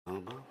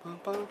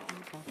Hey,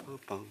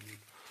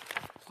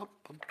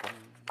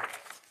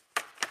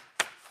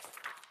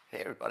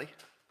 everybody.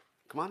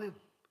 Come on in.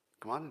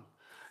 Come on in.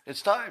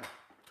 It's time.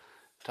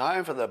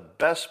 Time for the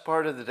best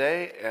part of the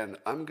day, and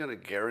I'm going to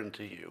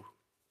guarantee you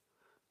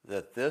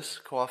that this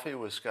coffee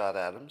with Scott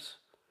Adams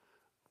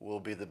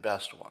will be the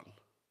best one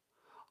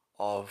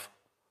of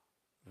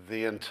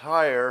the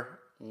entire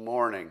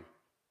morning.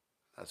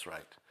 That's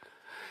right.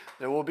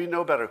 There will be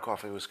no better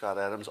coffee with Scott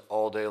Adams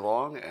all day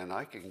long, and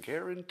I can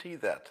guarantee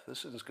that.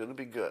 This is going to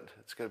be good.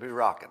 It's going to be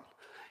rocking.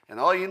 And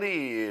all you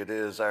need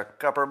is a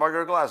cup or mug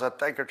or glass, a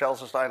tanker,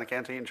 chalice, stein, a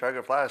canteen, chug,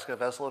 a flask, a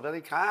vessel of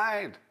any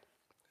kind.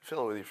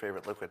 Fill it with your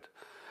favorite liquid.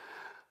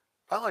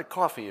 I like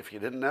coffee, if you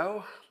didn't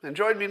know. And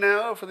join me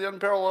now for the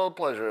unparalleled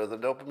pleasure of the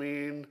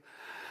dopamine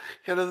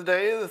hit of the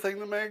day, the thing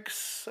that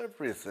makes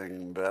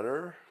everything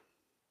better.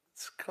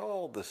 It's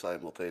called the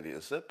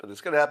simultaneous sip, and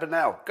it's going to happen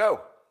now.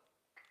 Go!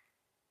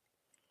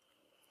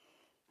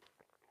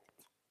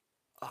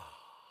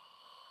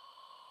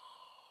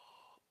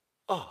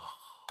 Oh.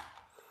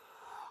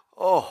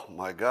 Oh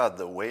my God,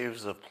 the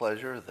waves of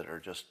pleasure that are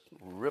just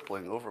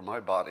rippling over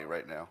my body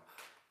right now.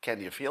 Can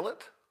you feel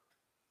it?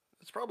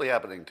 It's probably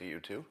happening to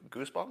you too.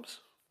 Goosebumps?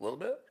 A little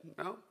bit?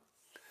 No?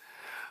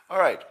 All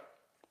right.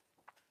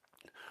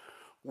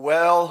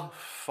 Well,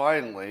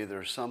 finally,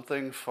 there's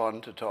something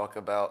fun to talk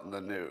about in the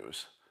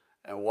news.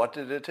 And what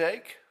did it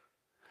take?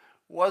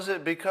 Was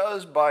it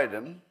because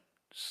Biden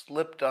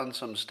slipped on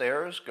some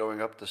stairs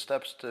going up the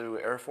steps to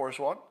Air Force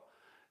One?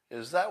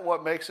 Is that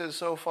what makes it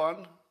so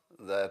fun?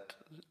 That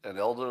an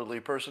elderly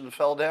person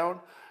fell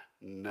down?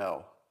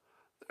 No.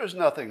 There's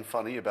nothing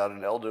funny about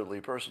an elderly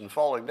person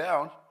falling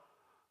down,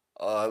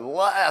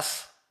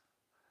 unless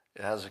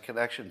it has a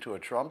connection to a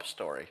Trump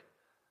story,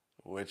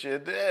 which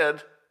it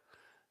did.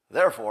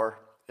 Therefore,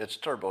 it's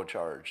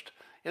turbocharged.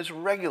 It's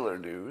regular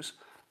news,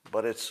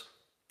 but it's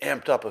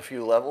amped up a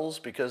few levels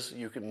because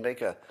you can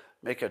make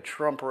a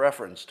Trump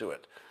reference to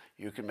it.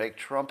 You can make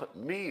Trump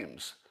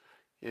memes.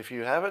 If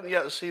you haven't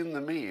yet seen the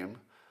meme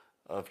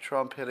of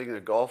Trump hitting a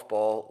golf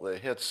ball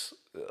that hits,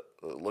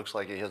 looks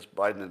like he hits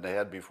Biden in the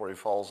head before he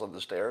falls on the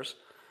stairs,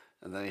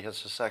 and then he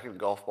hits a second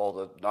golf ball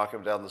to knock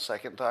him down the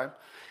second time.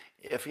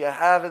 If you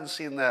haven't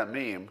seen that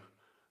meme,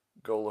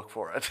 go look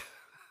for it.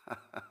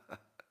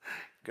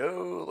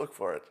 Go look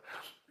for it.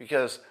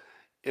 Because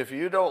if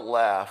you don't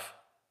laugh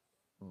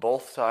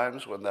both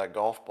times when that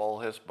golf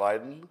ball hits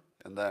Biden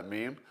in that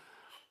meme,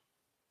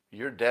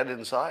 you're dead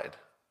inside.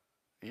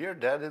 You're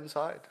dead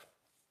inside.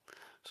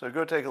 So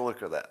go take a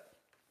look at that.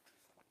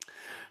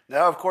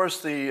 Now, of course,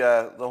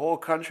 the whole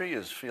country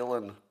is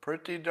feeling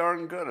pretty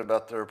darn good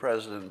about their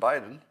President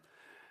Biden.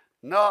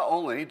 Not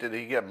only did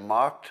he get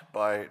mocked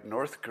by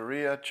North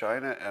Korea,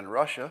 China, and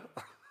Russia,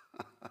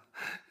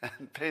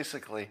 and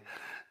basically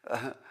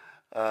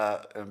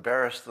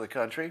embarrassed the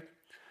country,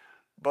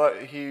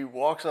 but he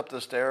walks up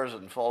the stairs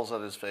and falls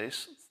on his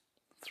face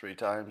 3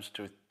 times,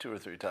 two or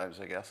three times,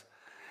 I guess.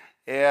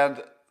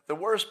 And the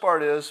worst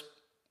part is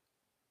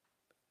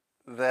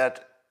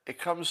that it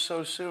comes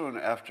so soon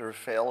after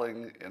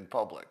failing in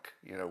public,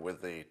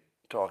 with the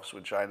talks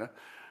with China,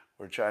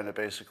 where China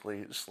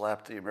basically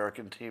slapped the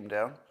American team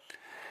down.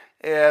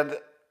 And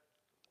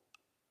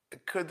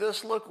could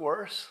this look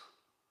worse?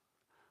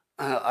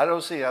 I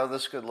don't see how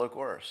this could look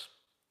worse.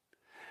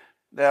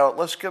 Now,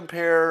 let's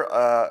compare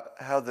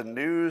how the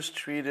news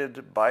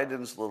treated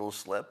Biden's little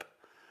slip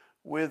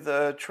with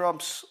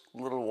Trump's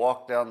little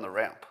walk down the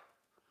ramp,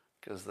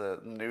 because the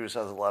news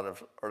has a lot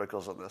of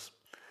articles on this.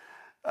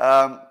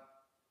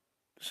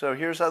 So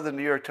here's how the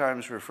New York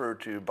Times referred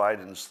to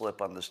Biden's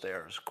slip on the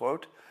stairs.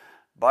 Quote,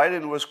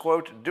 Biden was,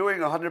 quote, doing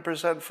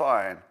 100%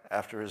 fine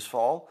after his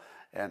fall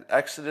and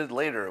exited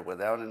later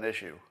without an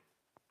issue.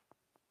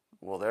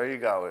 Well, there you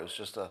go. It was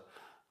just a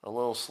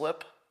little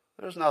slip.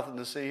 There's nothing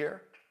to see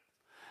here.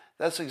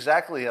 That's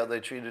exactly how they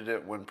treated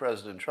it when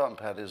President Trump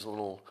had his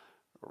little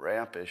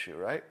ramp issue,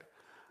 right?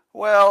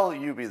 Well,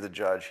 you be the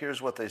judge.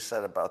 Here's what they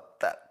said about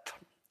that.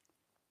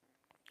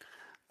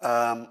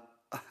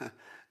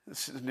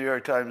 The New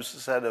York Times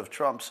said of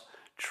Trump's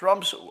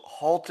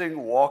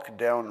halting walk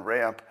down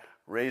ramp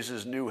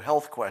raises new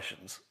health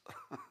questions.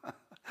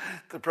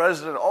 The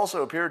president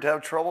also appeared to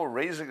have trouble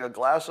raising a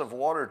glass of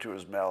water to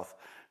his mouth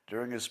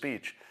during his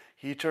speech.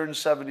 He turned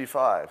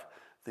 75,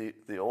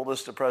 the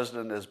oldest the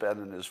president has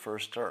been in his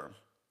first term.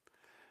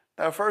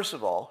 Now, first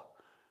of all,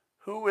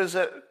 who is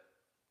it?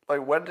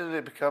 Like, when did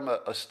it become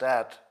a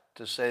stat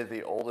to say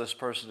the oldest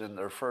person in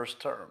their first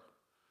term?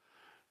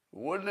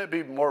 Wouldn't it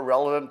be more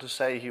relevant to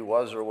say he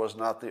was or was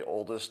not the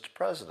oldest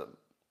president?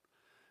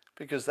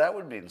 Because that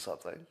would mean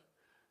something.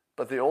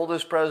 But the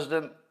oldest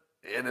president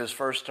in his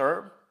first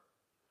term?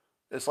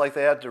 It's like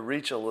they had to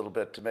reach a little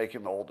bit to make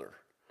him older.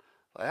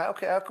 Like,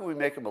 how can we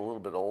make him a little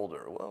bit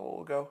older?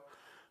 Well,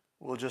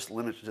 we'll just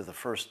limit it to the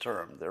first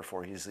term.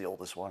 Therefore, he's the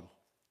oldest one.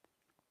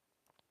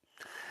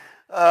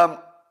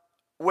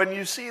 When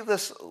you see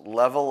this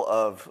level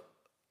of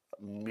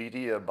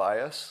media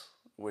bias,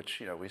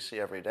 which we see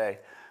every day,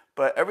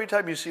 but every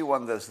time you see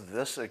one that's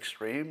this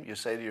extreme, you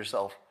say to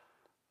yourself,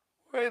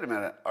 Wait a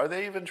minute, are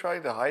they even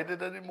trying to hide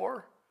it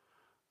anymore?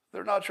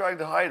 They're not trying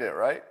to hide it,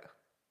 right?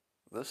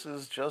 This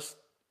is just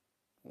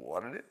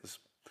what it is.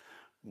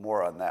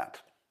 More on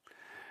that.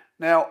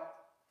 Now,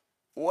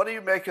 what do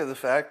you make of the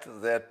fact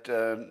that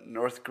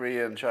North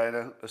Korea and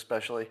China,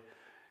 especially,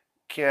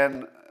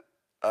 can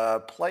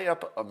play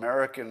up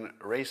American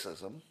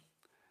racism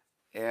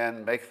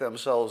and make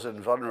themselves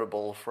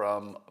invulnerable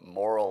from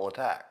moral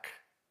attack?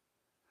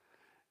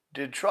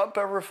 Did Trump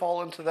ever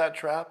fall into that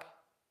trap?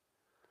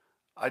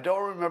 I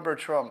don't remember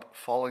Trump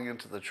falling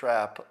into the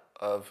trap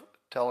of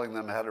telling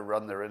them how to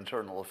run their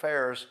internal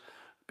affairs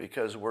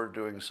because we're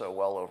doing so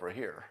well over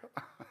here.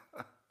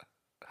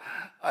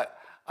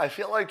 I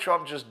feel like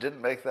Trump just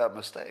didn't make that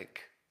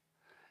mistake.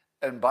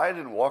 And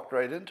Biden walked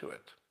right into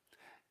it.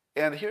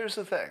 And here's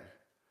the thing.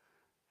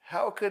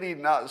 How could he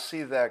not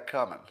see that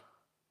coming?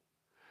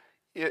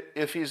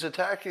 If he's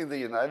attacking the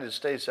United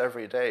States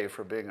every day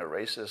for being a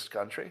racist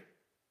country,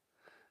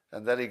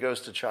 and then he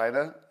goes to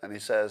China and he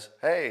says,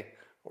 hey,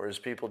 or as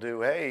people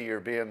do, hey, you're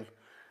being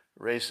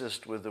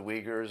racist with the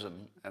Uyghurs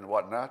and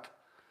whatnot,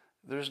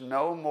 there's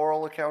no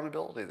moral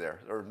accountability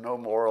there, or no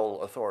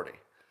moral authority.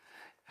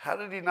 How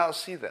did he not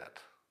see that?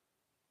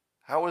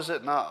 How is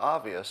it not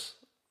obvious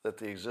that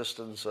the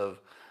existence of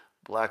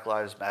Black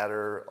Lives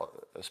Matter,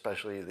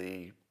 especially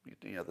the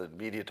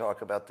media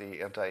talk about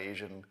the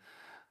anti-Asian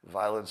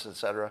violence,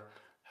 etc.,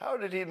 how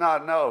did he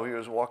not know he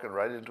was walking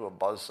right into a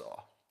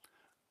buzzsaw?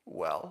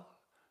 Well,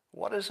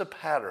 what is a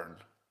pattern?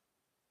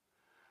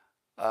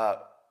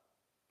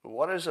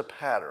 What is a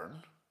pattern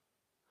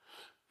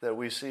that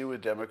we see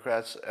with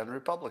Democrats and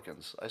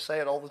Republicans? I say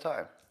it all the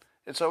time.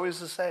 It's always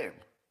the same.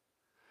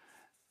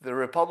 The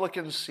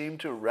Republicans seem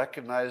to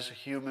recognize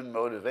human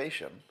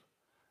motivation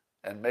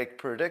and make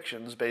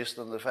predictions based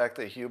on the fact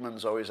that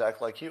humans always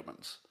act like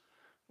humans.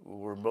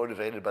 We're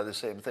motivated by the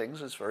same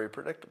things. It's very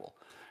predictable.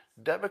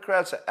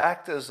 Democrats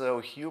act as though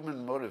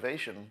human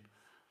motivation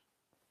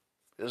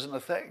isn't a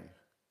thing.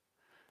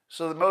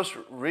 So the most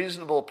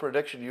reasonable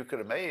prediction you could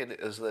have made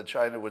is that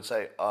China would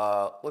say,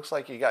 looks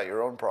like you got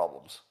your own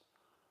problems.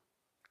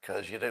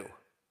 Because you do.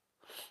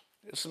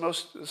 It's the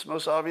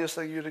most obvious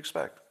thing you'd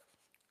expect.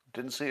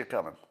 Didn't see it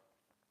coming.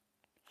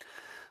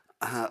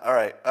 All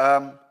right.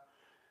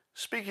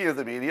 Speaking of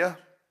the media,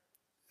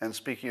 and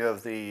speaking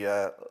of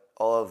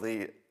all of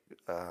the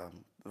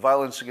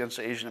violence against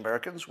Asian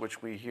Americans,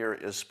 which we hear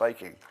is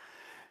spiking,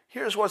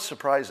 here's what's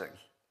surprising.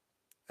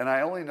 And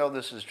I only know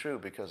this is true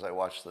because I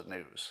watch the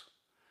news.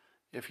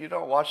 If you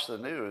don't watch the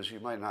news, you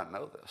might not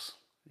know this.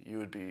 You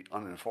would be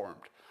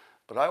uninformed.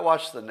 But I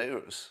watch the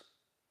news.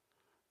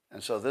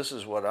 And so this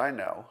is what I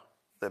know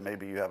that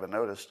maybe you haven't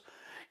noticed.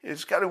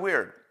 It's kind of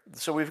weird.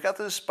 So we've got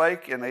this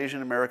spike in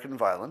Asian American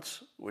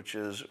violence, which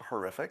is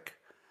horrific.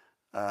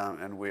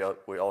 And we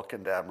all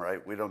condemn,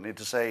 right? We don't need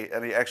to say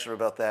any extra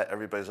about that.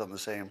 Everybody's on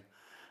the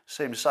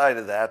same side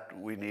of that.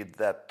 We need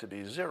that to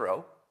be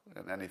zero.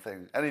 And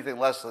anything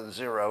less than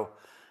zero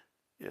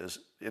is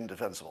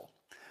indefensible.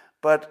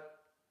 But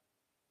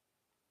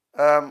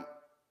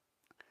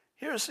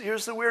here's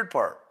the weird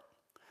part.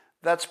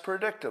 That's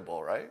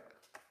predictable, right?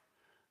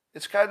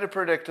 It's kind of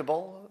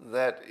predictable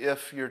that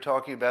if you're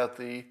talking about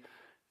the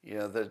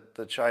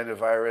China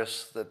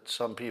virus, that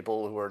some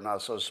people who are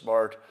not so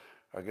smart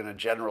are going to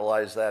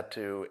generalize that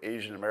to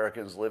Asian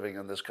Americans living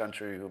in this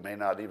country who may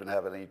not even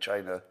have any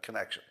China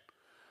connection,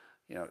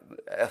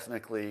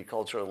 ethnically,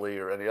 culturally,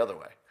 or any other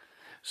way.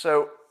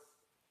 So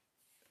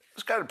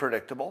it's kind of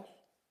predictable.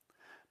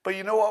 But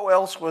you know what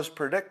else was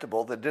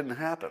predictable that didn't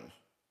happen?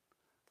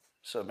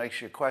 So it makes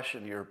you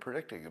question your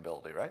predicting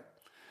ability, right?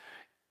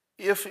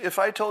 If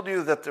I told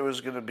you that there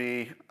was going to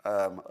be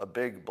a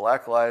big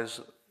Black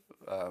Lives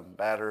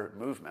Matter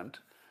movement,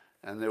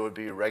 and there would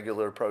be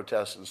regular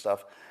protests and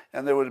stuff,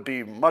 and there would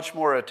be much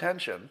more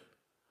attention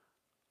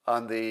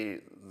on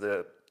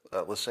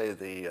let's say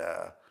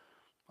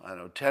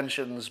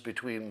tensions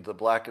between the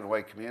black and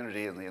white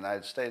community in the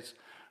United States,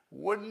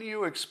 wouldn't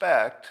you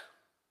expect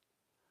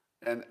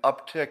an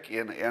uptick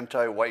in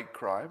anti-white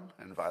crime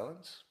and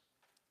violence?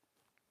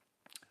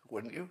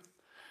 Wouldn't you?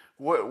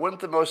 Wouldn't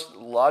the most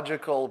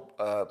logical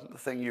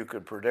thing you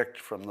could predict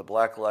from the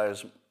Black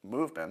Lives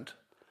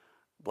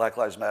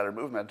Matter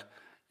movement,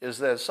 is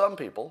that some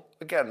people,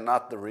 again,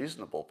 not the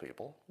reasonable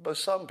people, but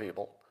some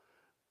people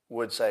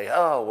would say,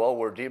 oh, well,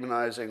 we're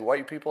demonizing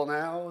white people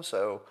now,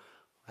 so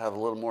have a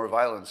little more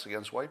violence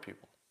against white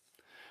people.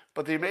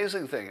 But the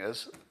amazing thing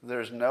is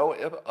there's no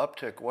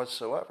uptick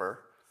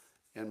whatsoever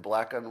in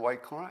black and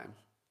white crime.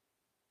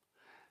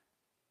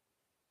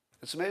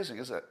 It's amazing,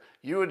 isn't it?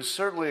 You would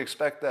certainly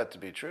expect that to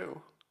be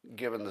true,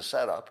 given the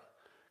setup,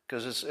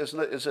 because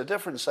it's a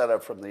different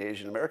setup from the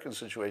Asian American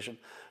situation,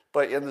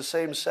 but in the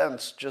same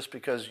sense, just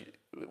because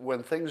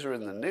when things are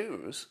in the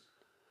news,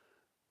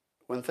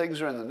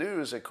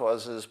 it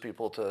causes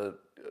people to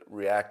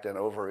react and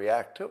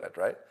overreact to it,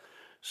 right?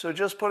 So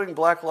just putting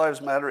Black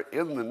Lives Matter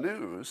in the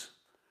news,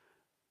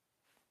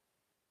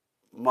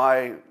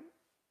 my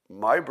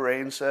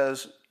brain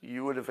says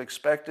you would have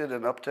expected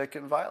an uptick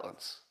in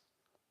violence.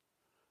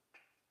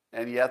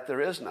 and yet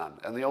there is none.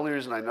 And the only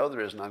reason I know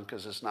there is none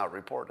because it's not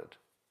reported.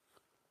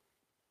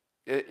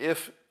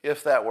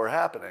 If that were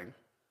happening,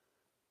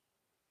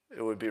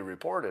 it would be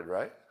reported,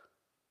 right?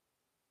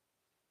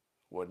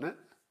 Wouldn't it?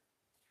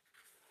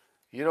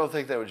 You don't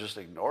think they would just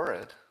ignore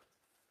it,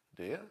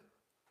 do you?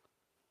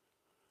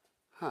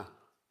 Huh.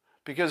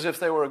 Because if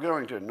they were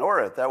going to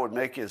ignore it, that would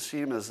make it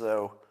seem as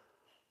though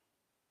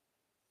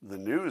the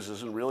news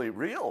isn't really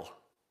real.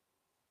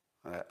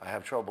 I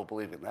have trouble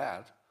believing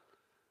that.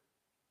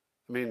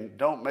 I mean,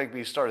 don't make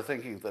me start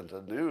thinking that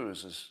the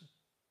news is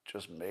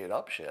just made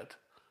up shit.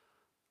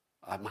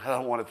 I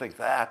don't want to think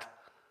that.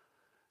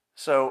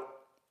 So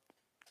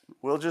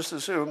we'll just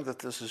assume that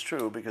this is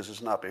true because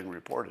it's not being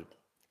reported.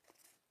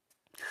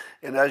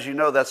 And as you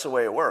know, that's the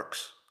way it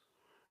works.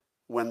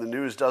 When the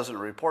news doesn't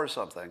report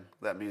something,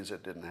 that means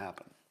it didn't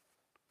happen.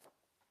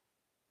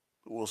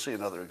 We'll see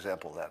another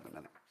example of that in a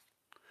minute.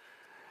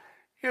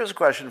 Here's a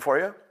question for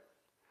you.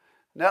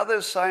 Now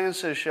that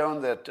science has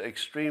shown that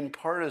extreme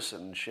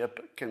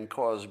partisanship can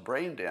cause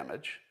brain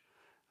damage,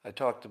 I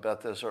talked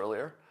about this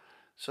earlier,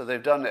 so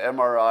they've done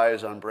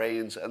MRIs on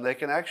brains, and they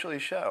can actually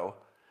show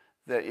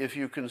that if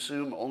you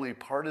consume only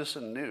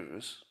partisan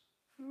news,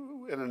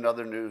 and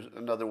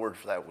another word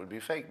for that would be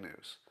fake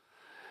news,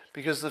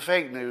 because the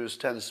fake news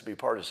tends to be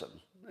partisan.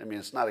 I mean,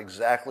 it's not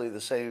exactly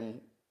the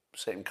same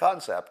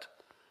concept,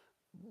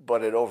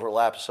 but it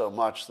overlaps so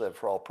much that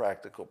for all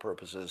practical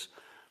purposes,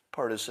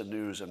 partisan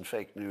news and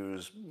fake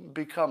news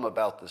become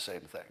about the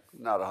same thing,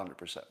 not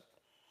 100%.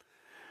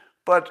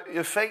 But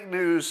if fake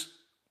news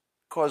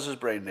causes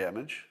brain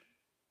damage,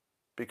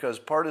 because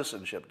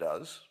partisanship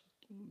does,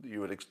 it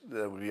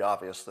would be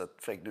obvious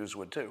that fake news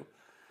would too,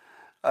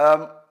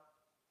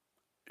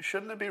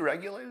 shouldn't it be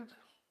regulated?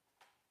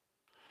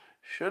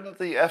 Shouldn't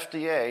the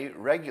FDA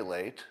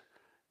regulate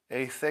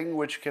a thing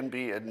which can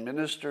be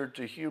administered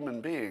to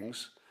human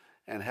beings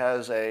and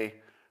has a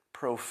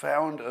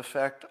profound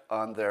effect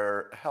on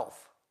their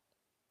health?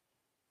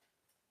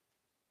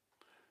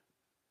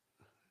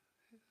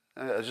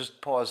 I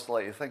just pause to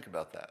let you think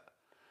about that.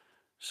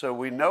 So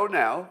we know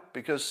now,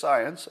 because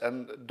science,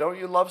 and don't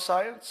you love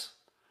science?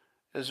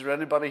 Is there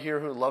anybody here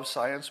who loves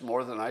science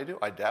more than I do?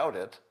 I doubt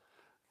it.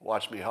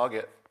 Watch me hug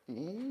it.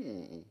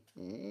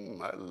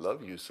 I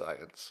love you,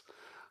 science.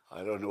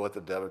 I don't know what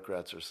the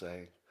Democrats are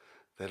saying.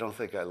 They don't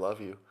think I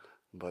love you,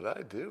 but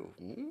I do.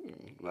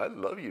 I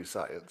love you,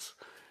 science.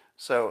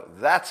 So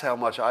that's how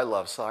much I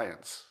love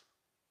science.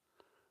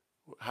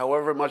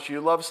 However much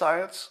you love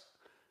science,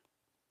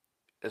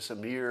 it's a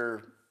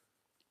mere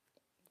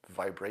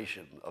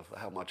vibration of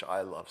how much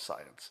I love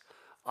science.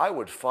 I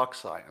would fuck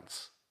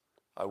science.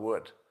 I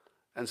would.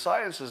 And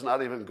science is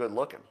not even good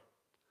looking,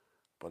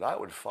 but I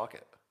would fuck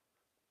it.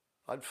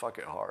 I'd fuck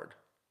it hard.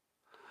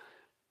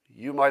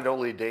 You might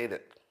only date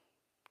it.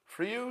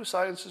 For you,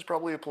 science is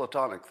probably a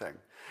platonic thing.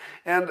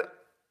 And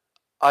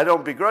I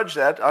don't begrudge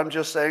that. I'm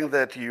just saying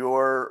that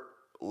your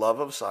love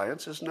of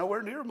science is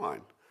nowhere near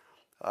mine.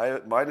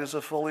 Mine is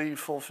a fully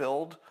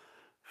fulfilled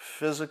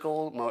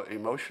physical,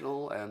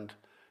 emotional, and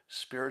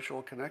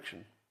spiritual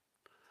connection.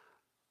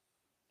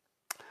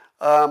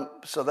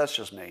 So that's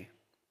just me.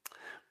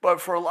 But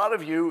for a lot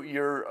of you,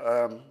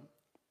 you're,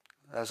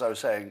 as I was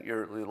saying,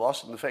 you're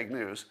lost in the fake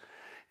news,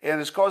 and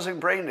it's causing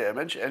brain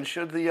damage. And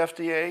should the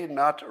FDA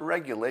not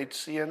regulate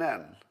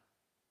CNN?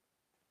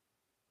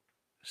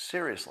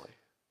 Seriously.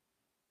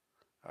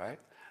 All right.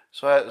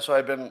 So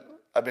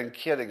I've been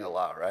kidding a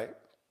lot, right?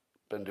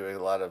 Been doing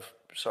a lot of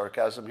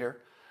sarcasm here,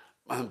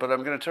 but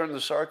I'm going to turn the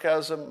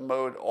sarcasm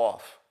mode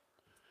off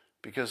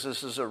because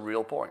this is a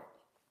real point.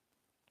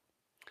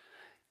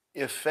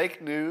 If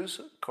fake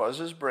news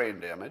causes brain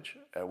damage,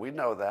 and we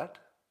know that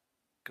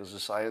because the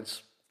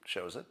science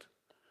shows it,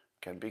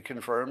 can be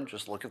confirmed,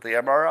 just look at the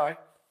MRI,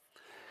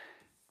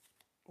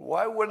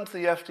 why wouldn't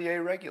the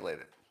FDA regulate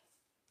it?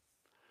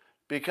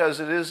 Because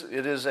it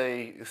is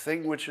a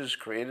thing which is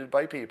created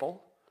by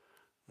people,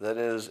 that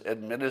is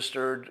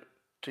administered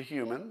to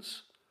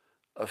humans,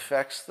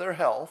 affects their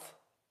health.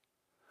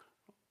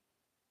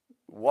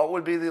 What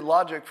would be the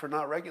logic for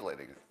not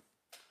regulating it?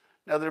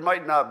 Now, there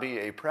might not be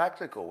a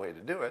practical way to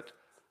do it,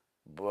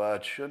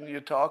 but shouldn't you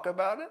talk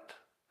about it?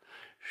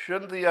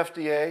 Shouldn't the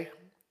FDA,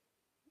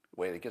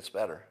 wait, it gets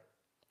better.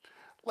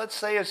 Let's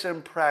say it's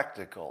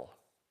impractical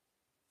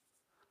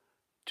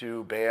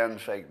to ban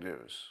fake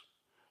news.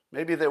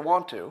 Maybe they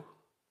want to,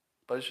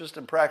 but it's just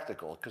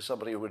impractical because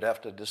somebody would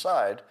have to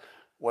decide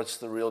what's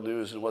the real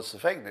news and what's the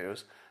fake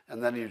news,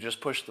 and then you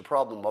just push the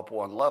problem up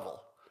one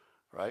level,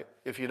 right?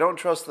 If you don't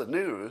trust the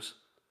news,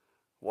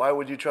 why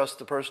would you trust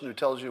the person who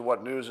tells you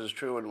what news is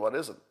true and what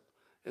isn't?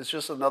 It's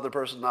just another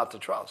person not to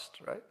trust,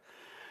 right?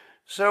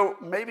 So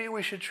maybe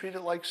we should treat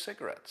it like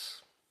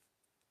cigarettes.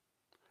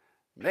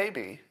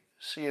 Maybe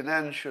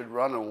CNN should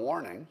run a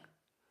warning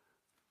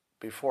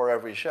before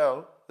every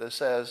show that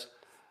says,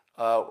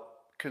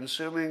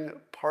 consuming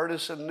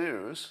partisan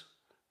news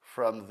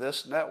from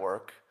this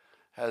network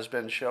has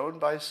been shown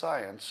by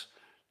science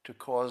to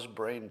cause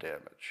brain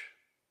damage.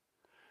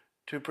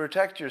 To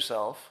protect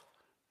yourself,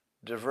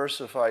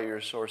 diversify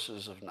your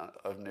sources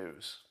of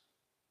news.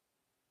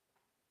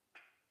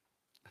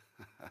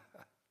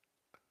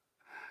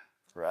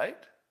 right?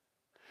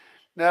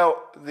 Now,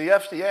 the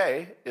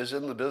FDA is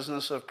in the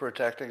business of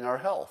protecting our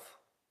health.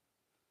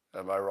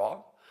 Am I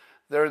wrong?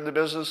 They're in the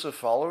business of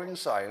following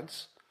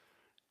science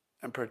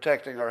and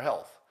protecting our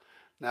health.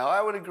 Now,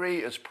 I would agree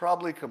it's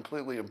probably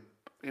completely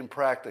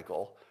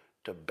impractical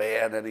to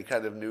ban any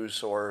kind of news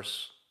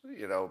source,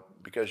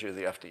 because you're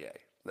the FDA.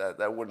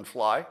 That wouldn't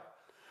fly.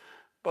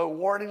 But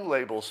warning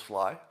labels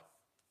fly.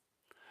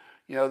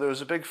 There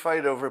was a big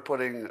fight over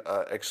putting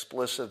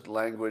explicit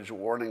language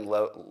warning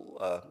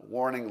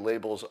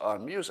labels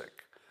on music.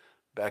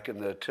 Back in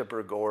the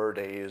Tipper Gore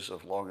days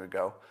of long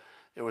ago,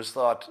 it was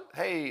thought,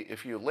 hey,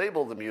 if you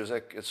label the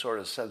music, it's sort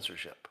of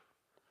censorship.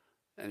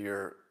 And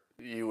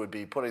you would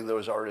be putting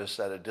those artists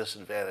at a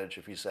disadvantage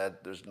if you said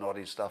there's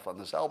naughty stuff on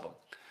this album.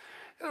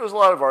 And there was a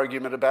lot of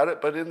argument about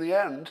it, but in the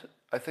end,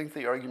 I think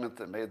the argument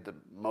that made the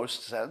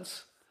most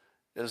sense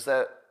is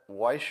that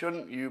why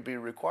shouldn't you be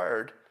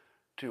required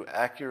to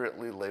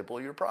accurately label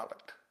your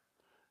product?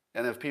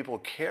 And if people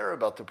care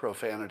about the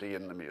profanity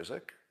in the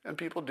music, and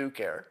people do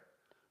care,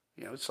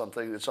 it's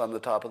something that's on the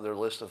top of their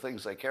list of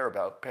things they care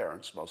about,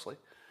 parents mostly,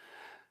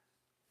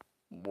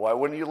 why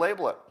wouldn't you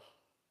label it?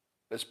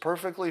 It's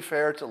perfectly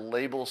fair to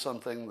label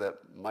something that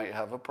might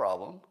have a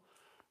problem.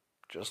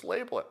 Just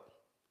label it.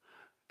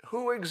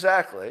 Who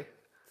exactly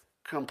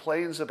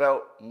complains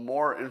about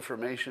more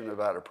information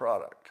about a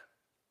product?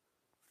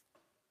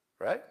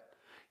 Right?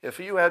 If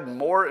you had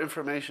more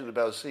information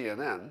about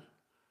CNN,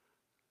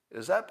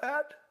 is that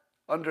bad?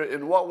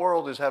 In what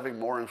world is having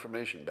more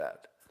information bad?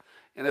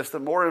 And if the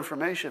more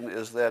information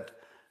is that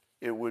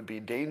it would be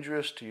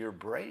dangerous to your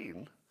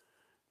brain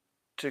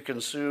to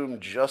consume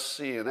just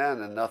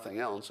CNN and nothing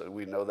else, and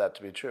we know that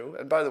to be true.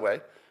 And by the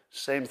way,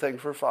 same thing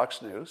for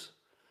Fox News.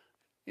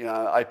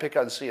 I pick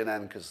on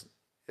CNN because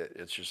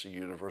it's just a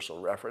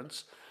universal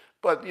reference.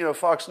 But,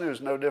 Fox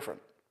News, no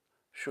different.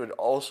 Should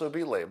also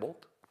be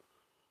labeled.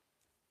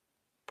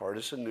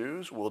 Partisan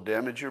news will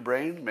damage your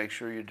brain. Make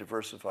sure you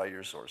diversify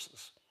your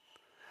sources.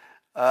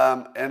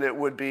 And it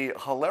would be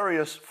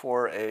hilarious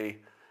for a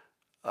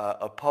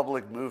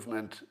public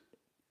movement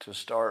to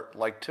start,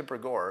 like Tipper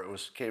Gore.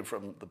 It came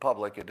from the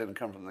public. It didn't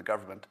come from the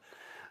government.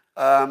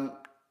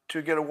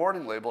 To get a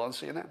warning label on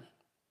CNN.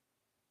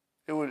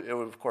 It would,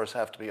 of course,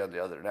 have to be on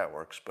the other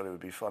networks, but it would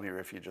be funnier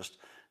if you just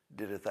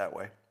did it that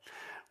way.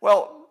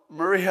 Well,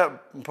 Maria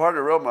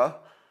Bartiromo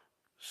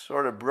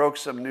sort of broke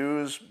some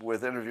news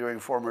with interviewing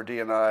former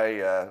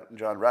DNI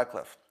John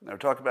Ratcliffe. They were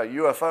talking about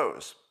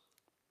UFOs.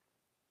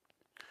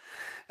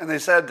 And they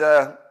said,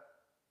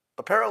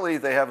 apparently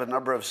they have a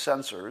number of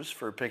sensors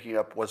for picking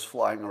up what's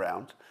flying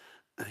around.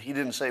 He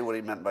didn't say what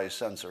he meant by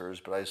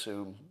sensors, but I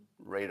assume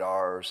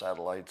radar,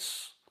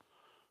 satellites,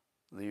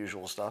 the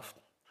usual stuff.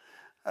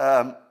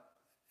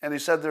 And he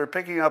said they're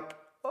picking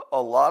up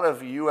a lot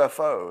of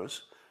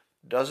UFOs.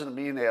 Doesn't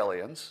mean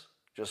aliens,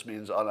 just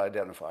means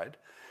unidentified.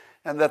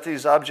 And that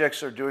these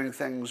objects are doing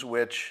things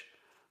which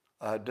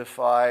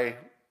defy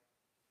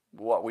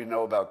what we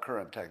know about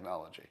current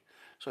technology.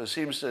 So it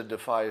seems to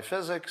defy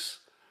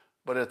physics,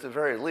 but at the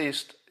very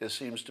least, it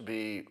seems to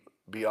be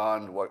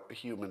beyond what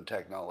human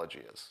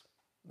technology is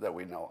that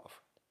we know of.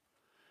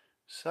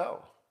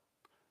 So,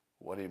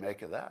 what do you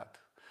make of that?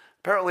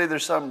 Apparently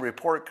there's some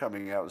report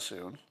coming out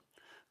soon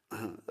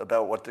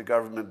about what the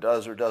government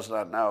does or does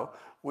not know.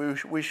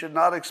 We should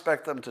not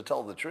expect them to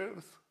tell the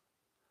truth,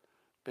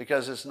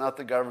 because it's not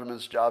the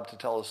government's job to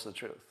tell us the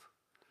truth.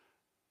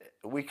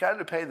 We kind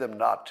of pay them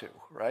not to,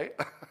 right?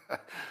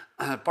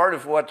 Part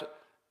of what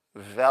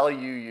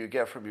value you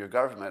get from your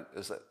government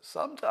is that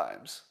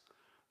sometimes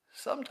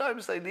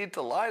they need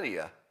to lie to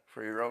you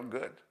for your own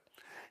good.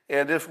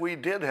 And if we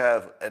did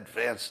have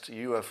advanced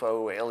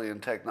UFO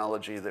alien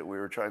technology that we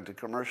were trying to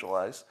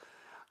commercialize,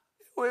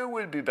 it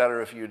would be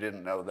better if you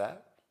didn't know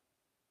that.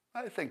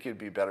 I think it'd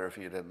be better if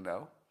you didn't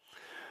know.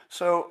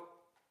 So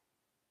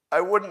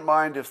I wouldn't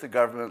mind if the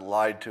government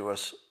lied to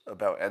us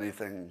about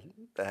anything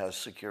that has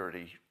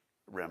security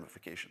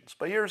ramifications.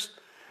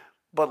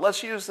 But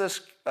let's use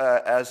this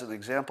as an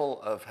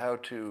example of how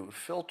to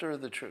filter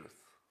the truth,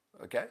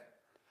 okay?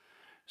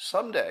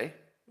 Someday,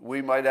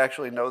 we might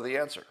actually know the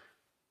answer.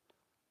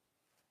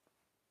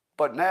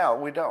 But now,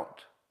 we don't.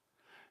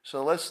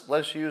 So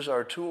let's use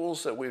our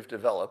tools that we've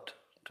developed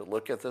to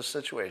look at this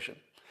situation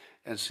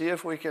and see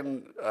if we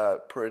can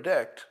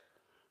predict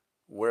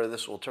where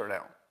this will turn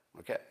out,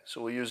 okay?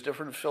 So we'll use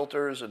different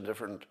filters and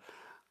different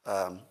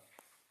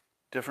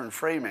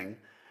framing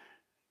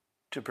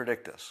to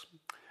predict this.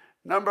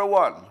 Number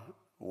one,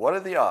 what are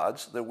the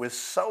odds that with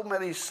so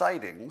many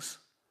sightings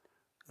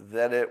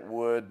that it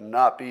would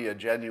not be a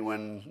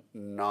genuine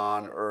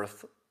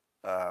non-Earth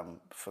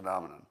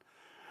phenomenon?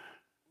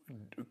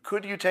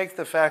 Could you take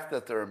the fact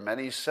that there are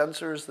many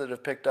sensors that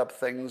have picked up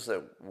things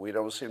that we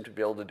don't seem to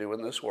be able to do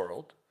in this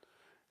world,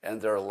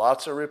 and there are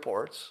lots of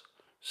reports,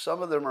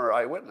 some of them are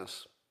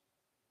eyewitness,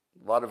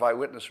 a lot of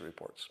eyewitness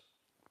reports.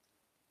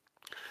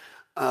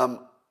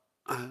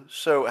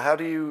 So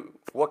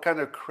what kind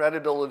of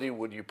credibility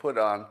would you put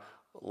on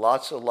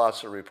lots of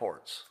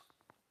reports?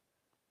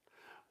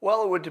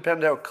 Well, it would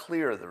depend how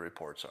clear the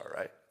reports are,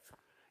 right?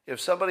 If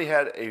somebody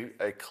had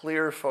a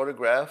clear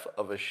photograph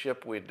of a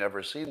ship we'd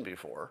never seen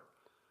before,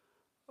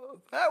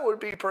 that would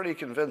be pretty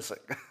convincing.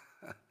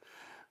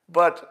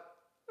 But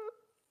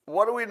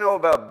what do we know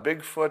about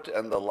Bigfoot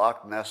and the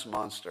Loch Ness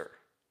Monster?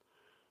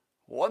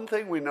 One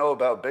thing we know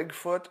about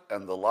Bigfoot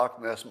and the Loch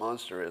Ness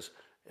Monster is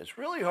it's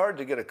really hard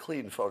to get a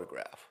clean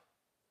photograph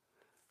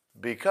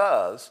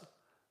because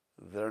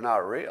they're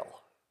not real.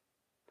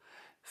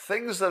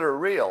 Things that are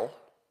real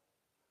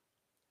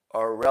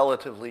are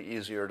relatively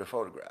easier to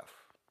photograph.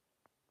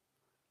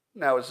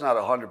 Now, it's not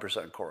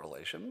 100%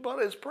 correlation, but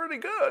it's pretty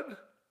good.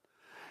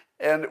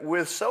 And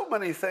with so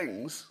many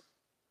things,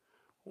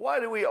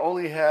 why do we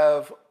only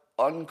have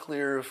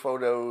unclear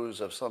photos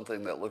of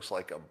something that looks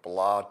like a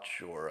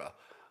blotch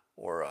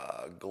or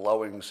a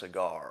glowing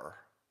cigar?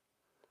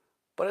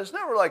 But it's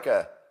never like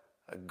a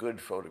good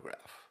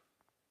photograph,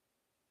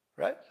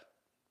 right?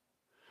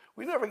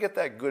 We never get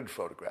that good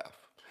photograph.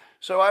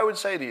 So I would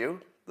say to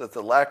you that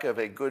the lack of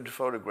a good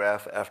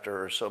photograph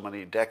after so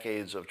many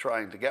decades of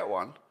trying to get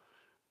one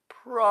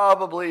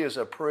probably is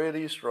a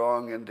pretty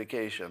strong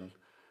indication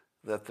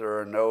that there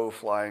are no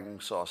flying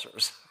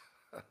saucers.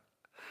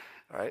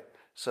 All right?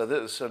 So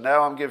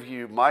now I'm giving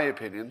you my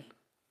opinion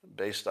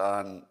based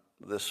on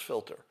this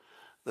filter.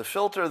 The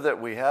filter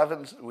that we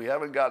haven't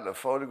gotten a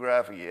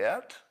photograph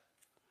yet,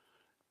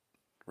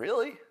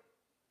 really?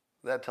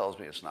 That tells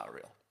me it's not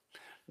real.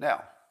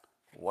 Now,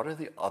 what are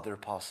the other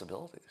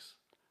possibilities?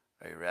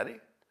 Are you ready?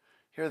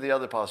 Here are the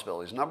other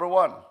possibilities. Number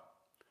one,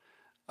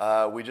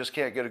 we just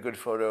can't get a good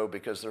photo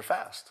because they're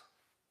fast.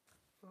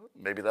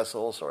 Maybe that's the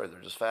whole story.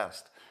 They're just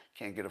fast.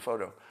 Can't get a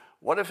photo.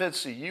 What if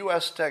it's a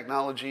U.S.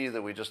 technology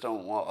that we just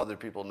don't want other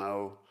people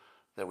know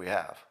that we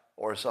have?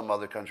 Or some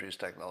other country's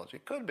technology?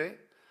 Could be.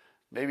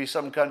 Maybe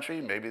some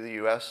country, maybe the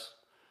U.S.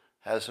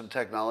 has some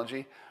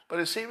technology, but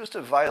it seems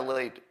to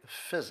violate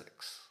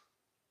physics.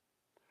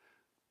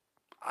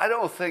 I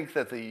don't think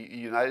that the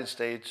United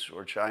States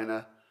or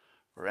China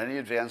or any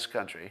advanced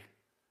country,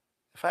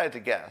 if I had to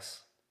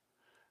guess,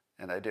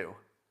 and I do,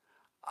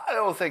 I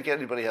don't think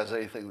anybody has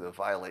anything that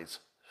violates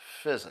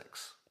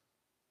physics.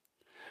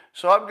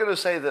 So I'm going to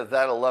say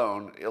that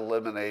alone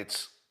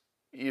eliminates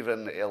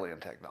even alien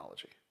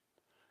technology.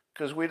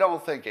 Because we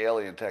don't think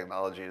alien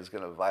technology is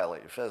going to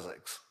violate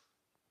physics,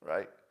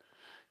 right?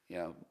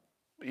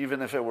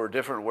 Even if it were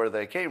different where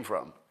they came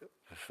from.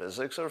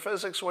 Physics are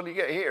physics when you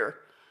get here.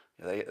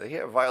 They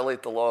can't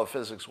violate the law of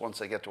physics once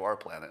they get to our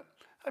planet.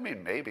 I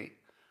mean, maybe.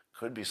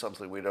 Could be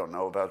something we don't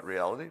know about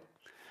reality.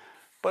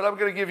 But I'm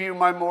going to give you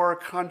my more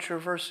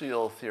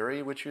controversial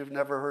theory, which you've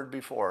never heard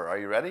before. Are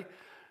you ready?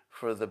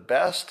 For the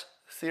best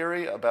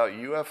theory about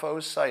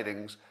UFO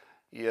sightings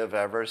you have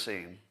ever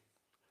seen.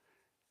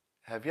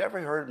 Have you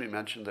ever heard me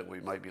mention that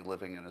we might be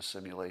living in a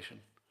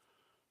simulation?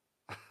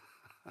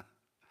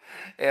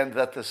 And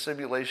that the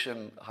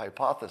simulation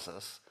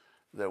hypothesis,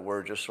 that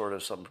we're just sort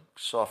of some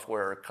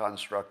software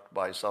construct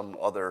by some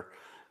other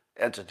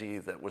entity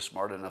that was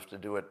smart enough to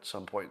do it at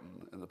some point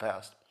in the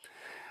past.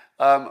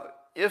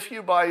 If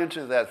you buy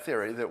into that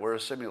theory that we're a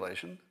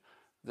simulation,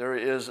 there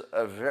is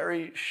a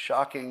very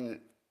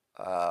shocking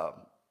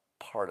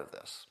part of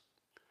this,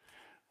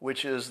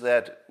 which is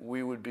that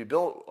we would be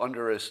built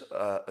under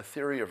a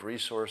theory of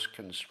resource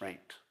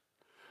constraint.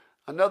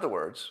 In other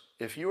words,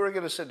 if you were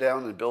going to sit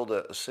down and build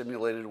a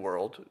simulated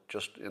world,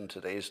 just in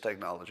today's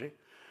technology,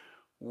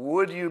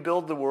 would you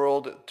build the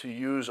world to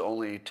use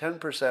only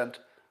 10%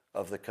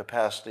 of the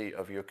capacity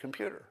of your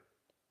computer?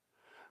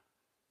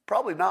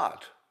 Probably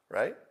not,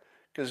 right?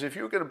 Because if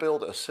you were going to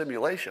build a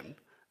simulation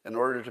in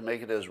order to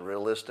make it as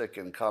realistic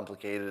and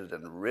complicated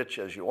and rich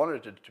as you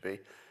wanted it to be,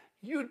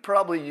 you'd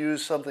probably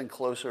use something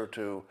closer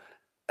to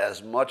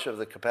as much of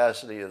the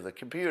capacity of the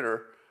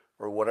computer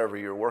or whatever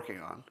you're working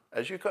on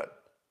as you could.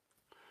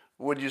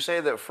 Would you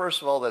say that,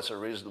 first of all, that's a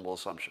reasonable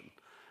assumption,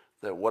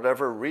 that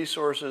whatever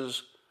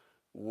resources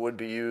would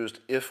be used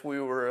if we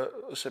were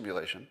a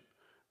simulation,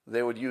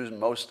 they would use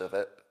most of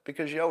it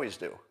because you always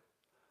do.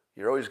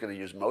 You're always going to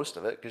use most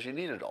of it because you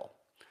need it all.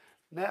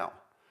 Now,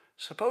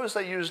 suppose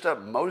they used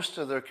up most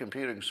of their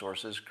computing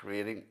sources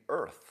creating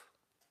Earth.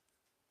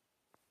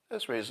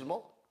 That's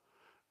reasonable.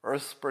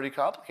 Earth's pretty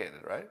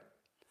complicated, right?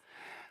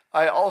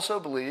 I also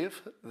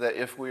believe that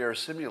if we are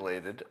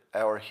simulated,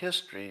 our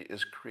history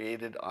is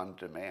created on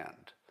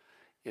demand.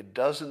 It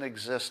doesn't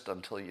exist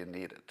until you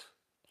need it.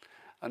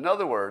 In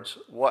other words,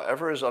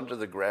 whatever is under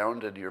the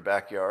ground in your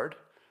backyard,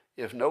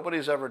 if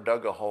nobody's ever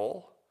dug a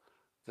hole,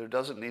 there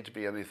doesn't need to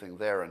be anything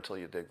there until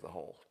you dig the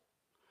hole.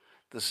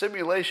 The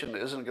simulation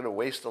isn't going to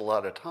waste a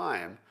lot of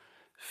time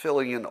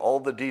filling in all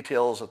the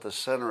details at the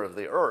center of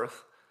the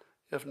Earth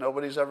if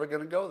nobody's ever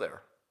going to go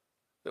there.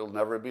 It'll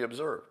never be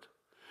observed.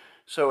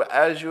 So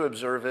as you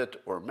observe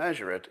it or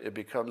measure it, it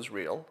becomes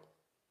real,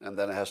 and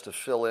then it has to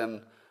fill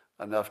in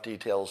enough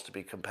details to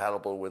be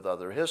compatible with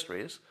other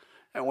histories.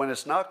 And when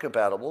it's not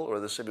compatible, or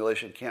the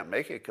simulation can't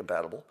make it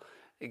compatible,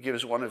 it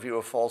gives one of you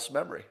a false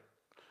memory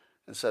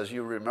and says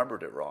you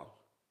remembered it wrong.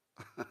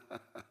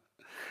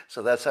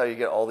 So that's how you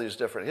get all these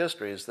different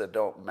histories that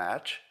don't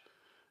match.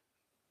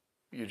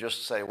 you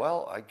just say,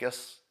 well, I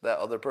guess that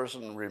other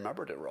person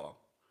remembered it wrong.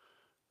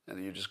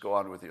 And you just go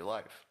on with your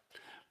life.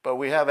 But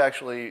we have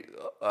actually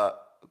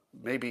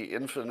maybe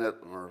infinite,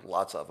 or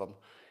lots of them,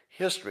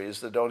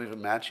 histories that don't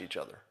even match each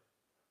other.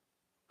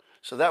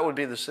 So that would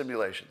be the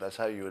simulation. That's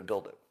how you would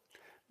build it.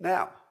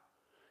 Now,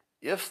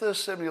 if this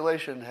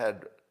simulation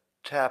had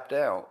tapped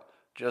out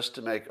just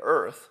to make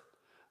Earth,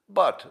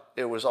 but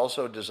it was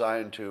also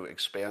designed to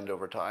expand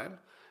over time,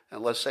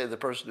 and let's say the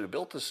person who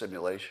built the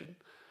simulation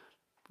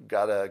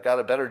got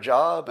a better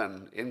job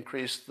and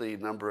increased the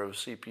number of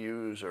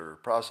CPUs or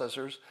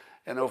processors,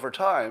 and over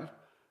time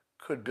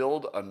could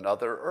build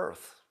another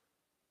Earth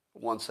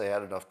once they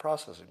had enough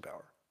processing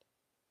power.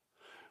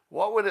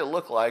 What would it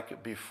look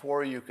like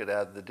before you could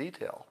add the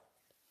detail?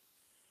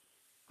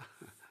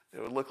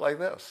 It would look like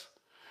this.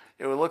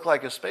 It would look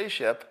like a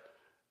spaceship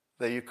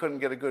that you couldn't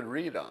get a good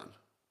read on,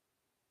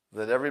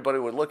 that everybody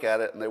would look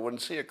at it and they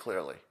wouldn't see it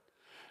clearly.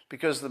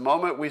 Because the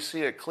moment we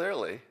see it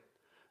clearly,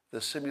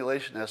 the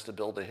simulation has to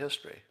build a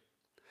history.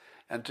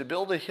 And to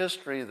build a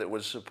history that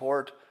would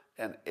support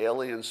an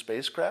alien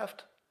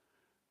spacecraft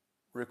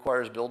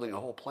requires building a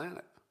whole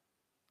planet,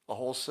 a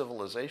whole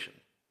civilization.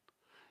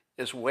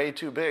 It's way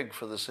too big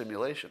for the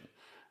simulation.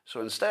 So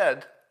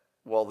instead,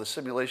 while the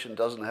simulation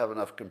doesn't have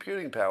enough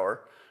computing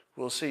power,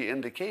 we'll see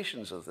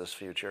indications of this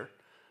future,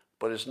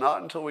 but it's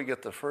not until we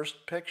get the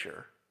first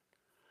picture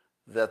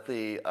that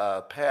the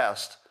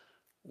past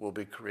will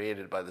be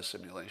created by the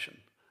simulation.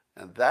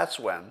 And that's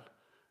when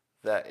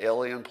that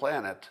alien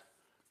planet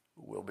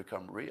will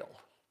become real.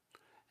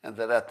 And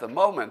that at the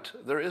moment,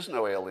 there is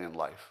no alien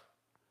life,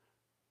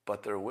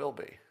 but there will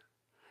be.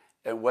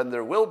 And when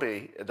there will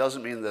be, it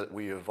doesn't mean that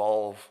we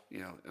evolve,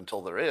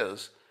 until there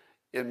is.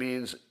 It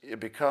means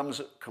it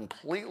becomes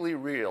completely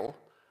real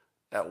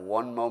at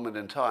one moment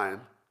in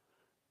time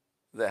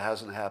that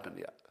hasn't happened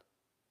yet.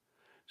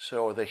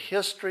 So the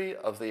history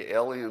of the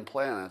alien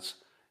planets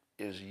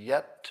is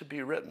yet to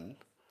be written,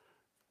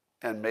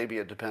 and maybe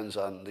it depends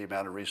on the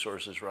amount of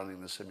resources running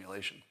the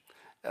simulation.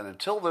 And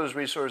until those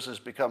resources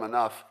become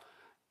enough,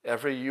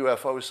 every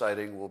UFO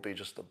sighting will be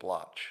just a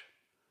blotch,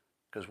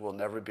 because we'll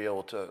never be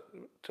able to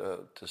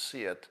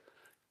see it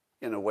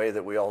in a way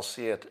that we all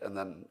see it and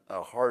then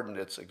harden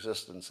its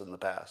existence in the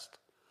past.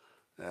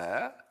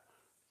 You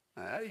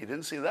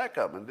didn't see that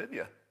coming, did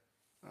you?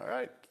 All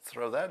right,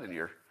 throw that in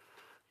your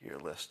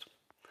list.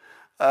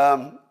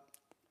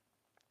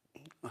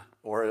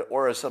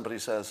 Or as somebody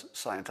says,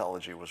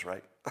 Scientology was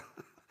right.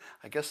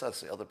 I guess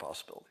that's the other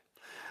possibility.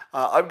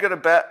 I'm going to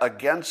bet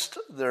against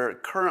there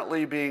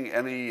currently being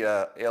any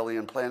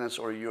alien planets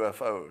or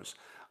UFOs.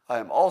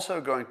 I'm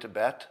also going to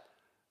bet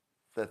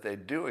that they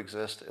do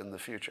exist in the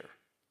future,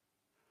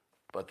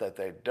 but that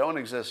they don't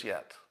exist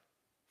yet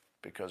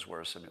because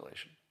we're a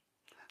simulation.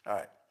 All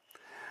right.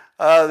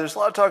 There's a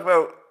lot of talk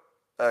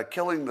about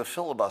killing the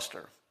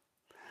filibuster.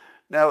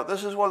 Now,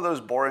 this is one of those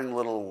boring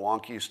little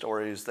wonky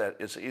stories that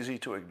it's easy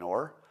to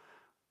ignore,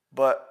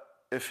 but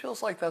it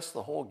feels like that's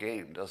the whole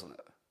game, doesn't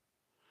it?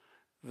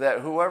 That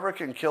whoever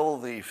can kill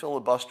the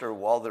filibuster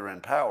while they're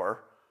in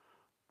power,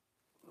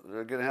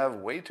 they're going to have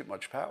way too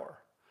much power.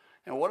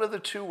 And what are the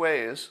two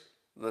ways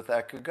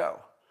that could go?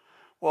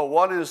 Well,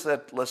 one is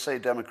that, let's say,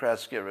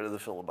 Democrats get rid of the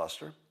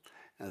filibuster,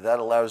 and that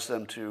allows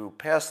them to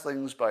pass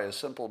things by a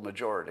simple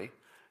majority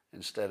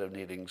instead of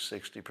needing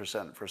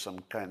 60% for some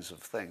kinds of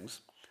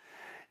things.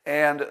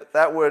 And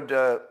that would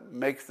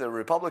make the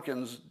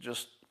Republicans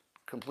just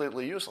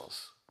completely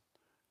useless,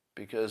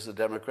 because the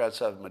Democrats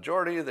have a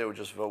majority. They would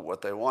just vote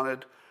what they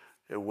wanted.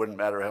 It wouldn't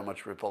matter how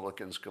much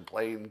Republicans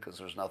complain, because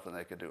there's nothing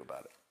they could do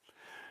about it.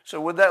 So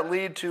would that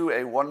lead to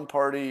a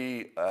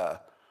one-party,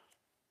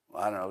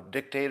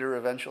 dictator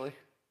eventually?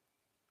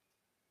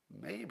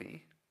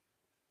 Maybe.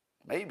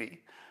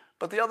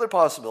 But the other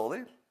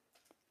possibility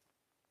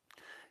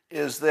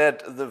is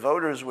that the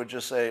voters would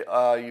just say,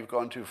 you've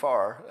gone too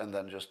far, and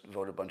then just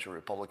vote a bunch of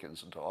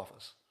Republicans into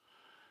office.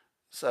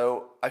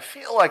 So I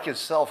feel like it's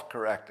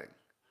self-correcting,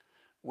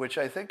 which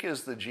I think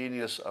is the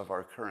genius of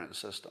our current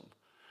system.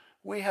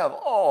 We have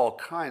all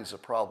kinds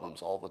of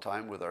problems all the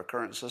time with our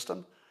current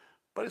system,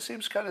 but it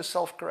seems kind of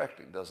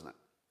self-correcting, doesn't it?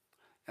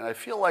 And I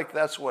feel like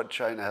that's what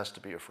China has to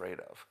be afraid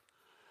of.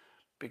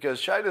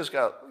 Because China's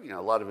got a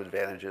lot of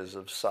advantages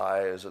of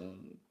size,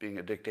 and being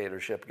a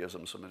dictatorship gives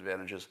them some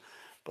advantages,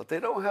 but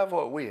they don't have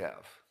what we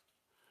have,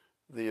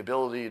 the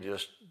ability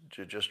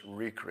to just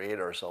recreate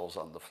ourselves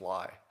on the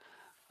fly.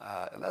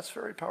 And that's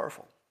very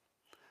powerful.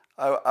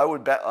 I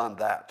would bet on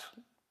that.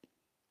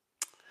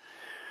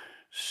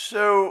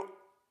 So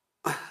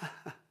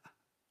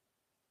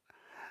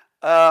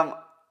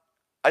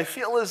I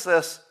feel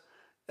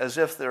as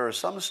if there are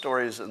some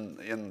stories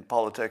in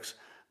politics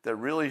that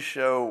really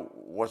show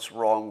what's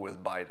wrong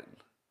with Biden,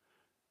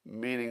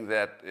 meaning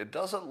that it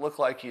doesn't look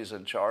like he's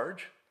in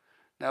charge.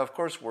 Now, of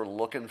course, we're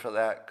looking for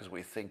that because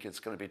we think it's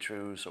going to be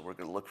true, so we're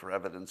going to look for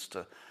evidence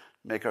to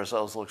make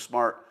ourselves look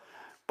smart.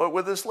 But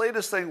with this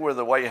latest thing where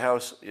the White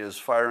House is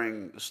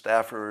firing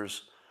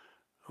staffers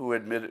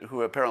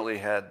who apparently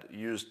had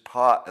used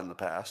pot in the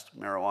past,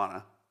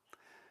 marijuana,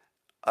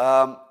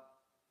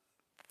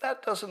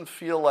 That doesn't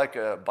feel like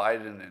a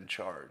Biden in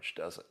charge,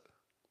 does it?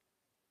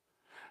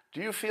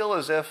 Do you feel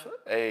as if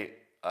a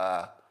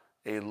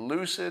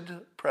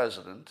lucid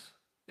president,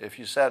 if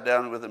you sat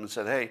down with him and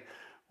said, hey,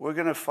 we're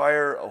going to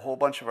fire a whole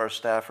bunch of our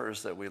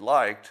staffers that we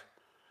liked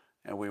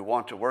and we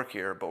want to work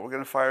here, but we're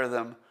going to fire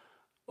them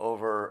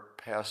over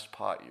past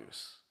pot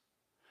use.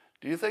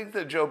 Do you think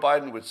that Joe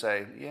Biden would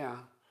say,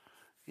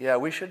 yeah,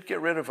 we should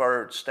get rid of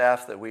our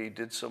staff that we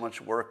did so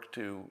much work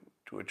to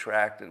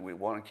attract and we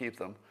want to keep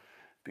them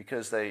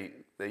because they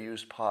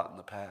used pot in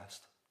the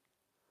past?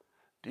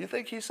 Do you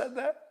think he said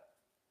that?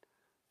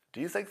 Do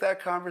you think that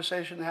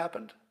conversation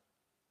happened?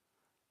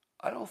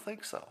 I don't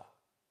think so.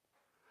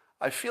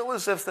 I feel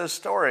as if this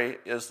story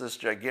is this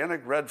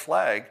gigantic red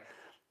flag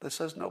that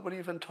says nobody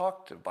even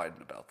talked to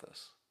Biden about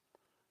this,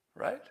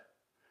 right?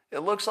 It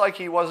looks like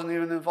he wasn't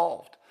even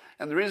involved.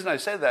 And the reason I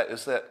say that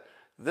is that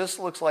this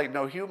looks like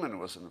no human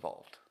was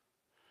involved.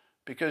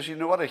 Because you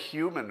know what a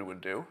human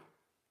would do?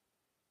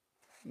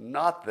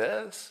 Not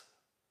this.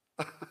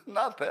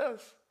 Not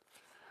this.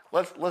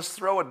 Let's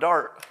throw a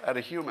dart at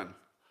a human.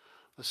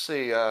 Let's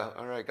see.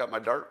 All right, got my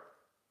dart.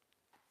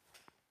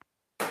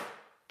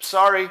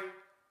 Sorry,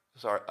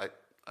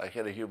 I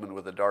hit a human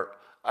with a dart.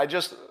 I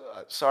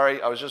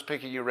was just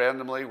picking you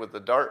randomly with the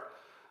dart.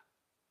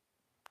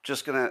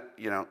 Just gonna,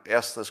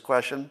 ask this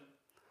question.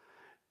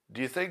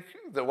 Do you think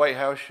the White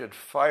House should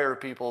fire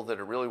people that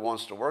it really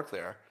wants to work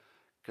there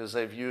because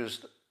they've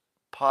used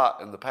pot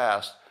in the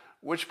past,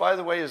 which, by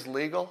the way, is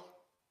legal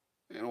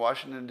in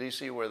Washington,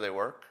 D.C., where they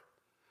work?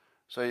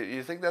 So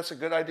you think that's a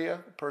good idea,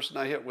 the person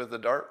I hit with the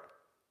dart?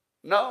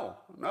 No,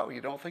 you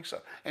don't think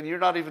so. And you're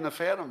not even a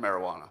fan of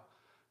marijuana.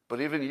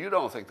 But even you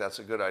don't think that's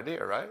a good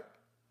idea, right?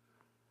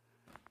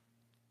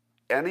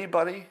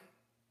 Anybody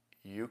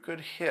you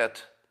could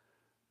hit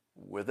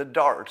with a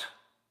dart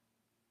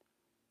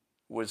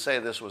would say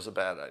this was a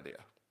bad idea.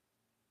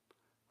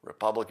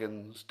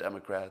 Republicans,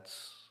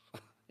 Democrats,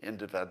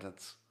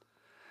 independents.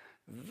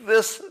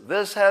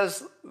 This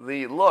has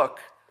the look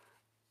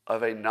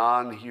of a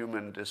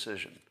non-human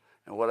decision.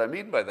 And what I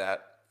mean by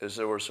that is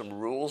there were some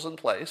rules in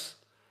place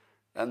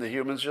and the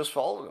humans just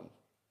followed them.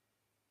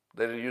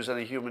 They didn't use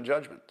any human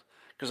judgment.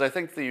 Because I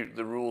think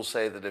the rules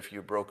say that if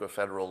you broke a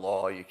federal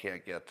law, you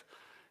can't get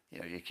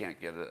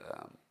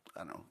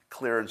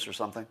clearance or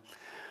something.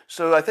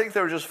 So I think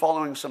they were just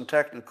following some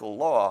technical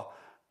law,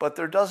 but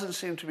there doesn't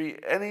seem to be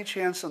any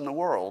chance in the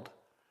world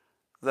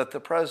that the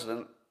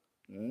president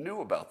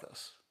knew about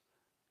this.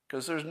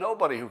 Because there's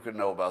nobody who could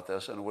know about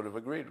this and would have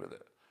agreed with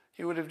it.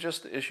 He would have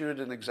just issued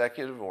an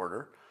executive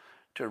order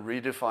to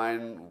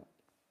redefine,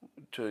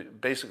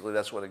 basically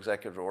that's what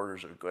executive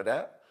orders are good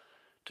at,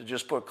 to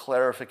just put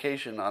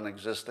clarification on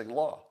existing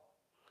law.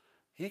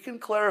 He can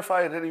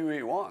clarify it any way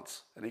he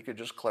wants, and he could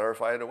just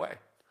clarify it away.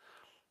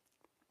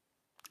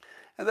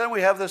 And then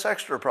we have this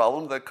extra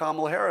problem that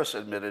Kamala Harris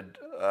admitted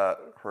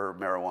her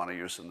marijuana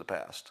use in the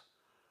past.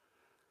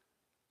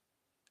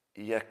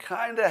 You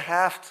kind of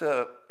have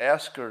to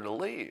ask her to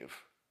leave,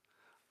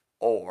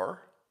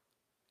 or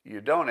you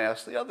don't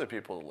ask the other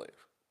people to leave.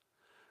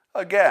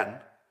 Again,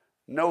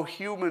 no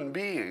human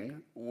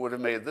being would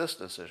have made this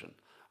decision.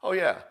 Oh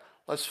yeah,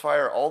 let's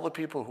fire all the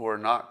people who are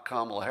not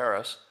Kamala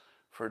Harris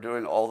for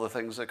doing all the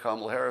things that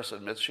Kamala Harris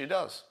admits she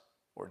does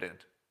or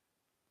did.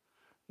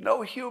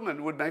 No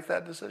human would make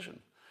that decision.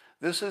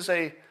 This is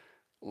a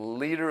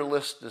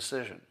leaderless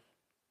decision.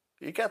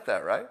 You get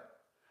that, right?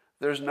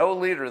 There's no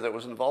leader that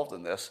was involved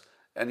in this,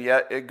 and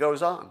yet it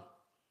goes on.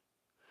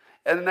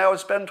 And now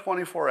it's been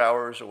 24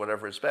 hours or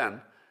whatever it's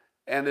been,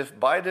 and if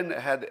Biden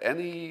had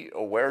any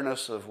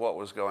awareness of what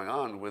was going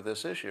on with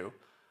this issue,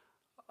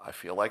 I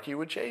feel like he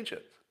would change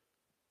it,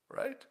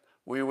 right?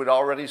 We would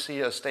already see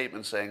a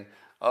statement saying,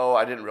 oh,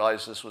 I didn't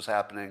realize this was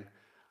happening.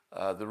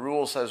 The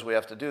rule says we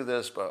have to do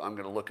this, but I'm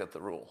going to look at the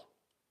rule.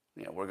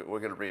 We're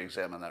going to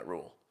re-examine that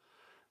rule.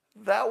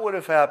 That would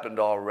have happened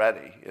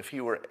already if he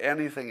were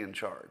anything in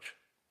charge.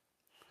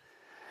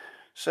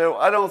 So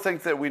I don't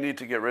think that we need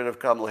to get rid of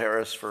Kamala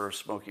Harris for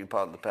smoking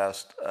pot in the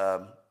past,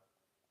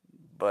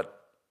 but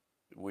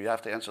we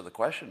have to answer the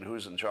question,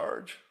 who's in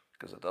charge?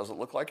 Because it doesn't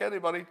look like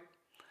anybody.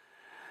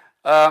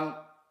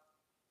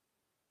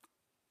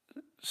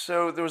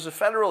 So there was a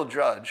federal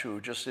judge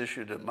who just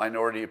issued a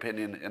minority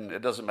opinion, and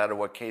it doesn't matter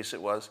what case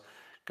it was,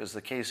 because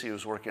the case he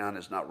was working on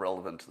is not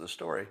relevant to the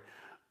story.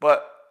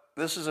 But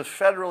this is a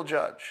federal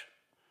judge,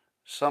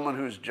 someone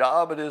whose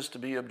job it is to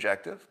be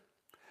objective.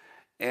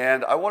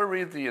 And I want to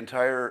read the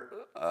entire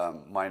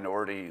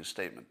minority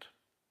statement.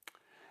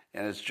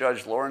 And it's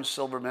Judge Lawrence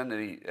Silberman,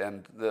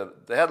 and the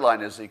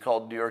headline is he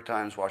called New York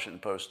Times, Washington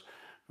Post,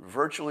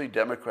 virtually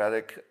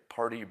Democratic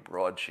Party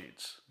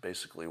broadsheets,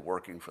 basically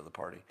working for the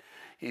party.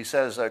 He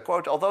says,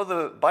 quote, although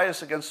the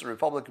bias against the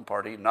Republican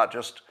Party, not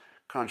just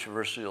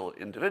controversial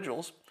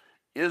individuals,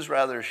 is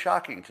rather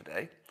shocking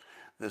today,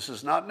 this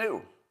is not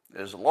new.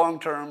 There's a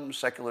long-term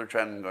secular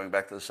trend going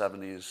back to the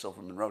 70s,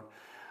 Silverman wrote.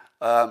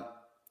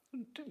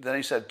 Then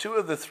he said, two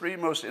of the three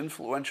most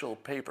influential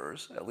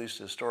papers, at least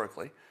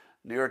historically,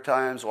 New York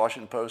Times,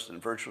 Washington Post,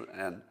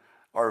 and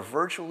are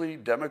virtually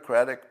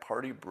Democratic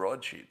Party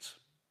broadsheets.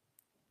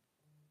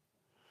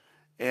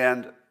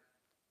 And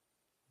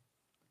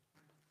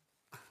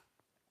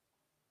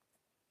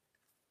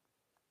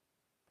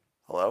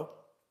hello?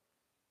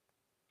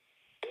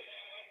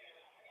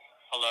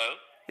 Hello?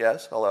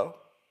 Yes, hello?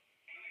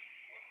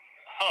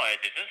 Hi,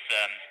 this is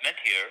Sam Smith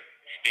here,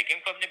 speaking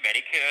from the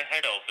Medicare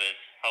head office.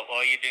 How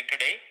are you doing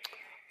today?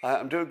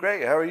 I'm doing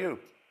great. How are you?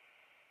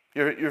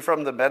 You're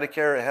from the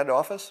Medicare head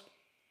office?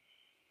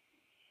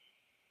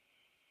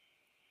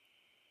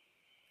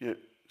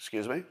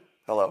 Excuse me?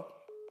 Hello?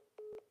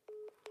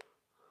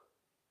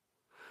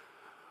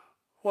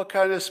 What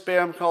kind of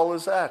spam call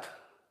is that?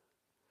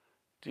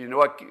 Do you know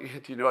what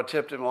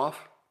tipped him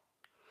off?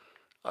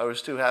 I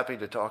was too happy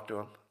to talk to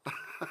him.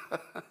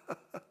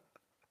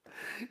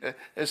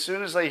 As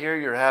soon as they hear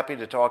you're happy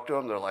to talk to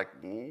them, they're like,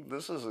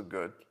 this isn't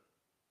good.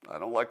 I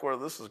don't like where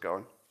this is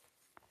going.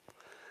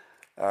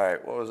 All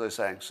right, what was I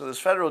saying? So this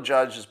federal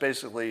judge is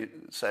basically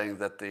saying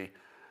that the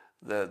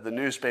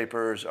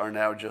newspapers are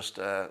now just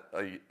a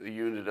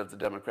unit of the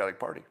Democratic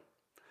Party.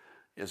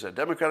 It's a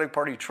Democratic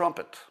Party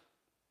trumpet.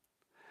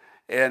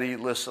 And he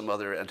lists some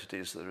other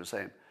entities that are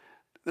saying,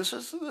 this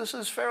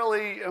is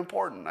fairly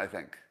important, I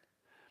think,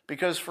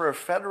 because for a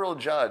federal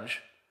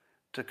judge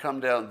to come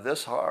down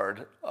this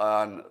hard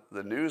on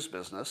the news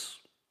business,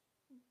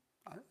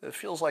 it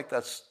feels like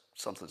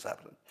something's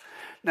happening.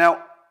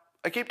 Now,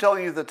 I keep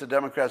telling you that the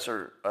Democrats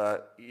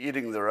are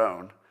eating their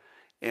own,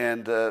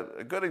 and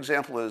a good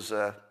example is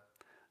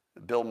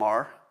Bill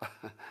Maher.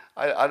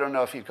 I don't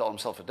know if he'd call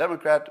himself a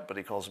Democrat, but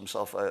he calls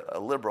himself a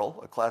liberal,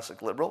 a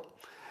classic liberal,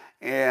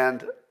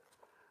 and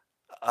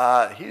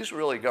he's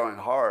really going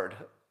hard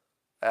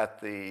at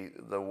the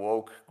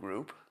woke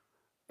group,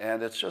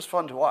 and it's just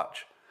fun to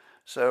watch.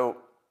 So,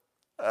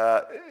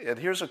 and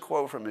here's a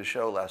quote from his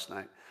show last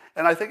night.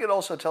 And I think it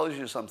also tells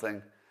you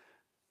something,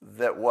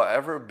 that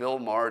whatever Bill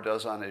Maher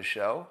does on his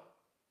show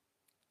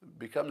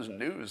becomes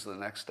news the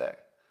next day.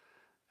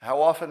 How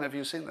often have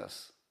you seen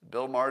this?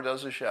 Bill Maher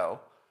does a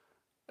show,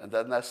 and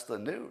then that's the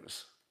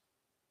news.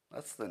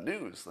 That's the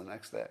news the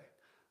next day.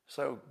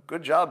 So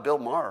good job, Bill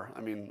Maher,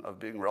 of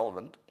being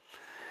relevant.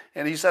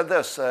 And he said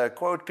this,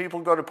 quote,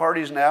 people go to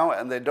parties now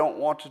and they don't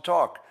want to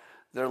talk.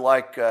 They're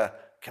like,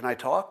 can I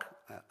talk?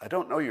 I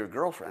don't know your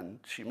girlfriend.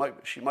 She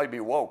might be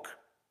woke.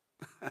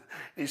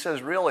 He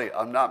says, really,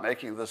 I'm not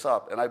making this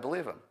up. And I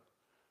believe him.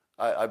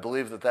 I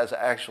believe that that's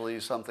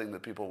actually something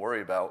that people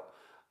worry about.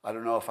 I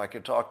don't know if I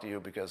could talk to you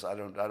because I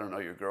don't know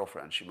your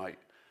girlfriend. She might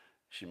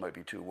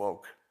be too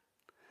woke.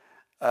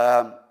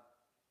 So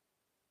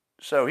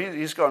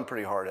he's gone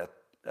pretty hard at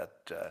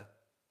the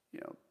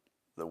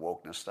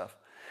wokeness stuff.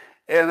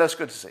 And that's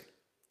good to see.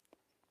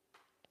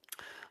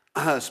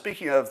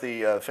 Speaking of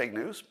the fake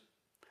news,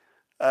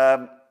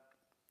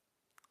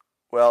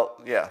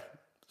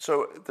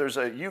 so there's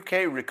a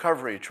UK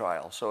recovery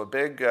trial, so a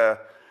big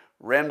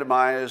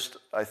randomized,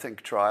 I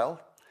think, trial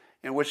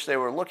in which they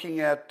were looking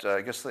at, I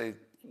guess they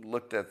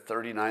looked at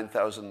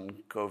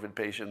 39,000 COVID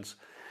patients,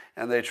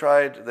 and they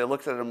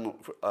looked at them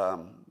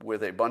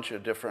with a bunch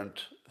of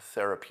different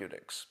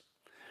therapeutics.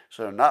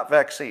 So not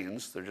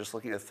vaccines, they're just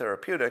looking at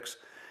therapeutics,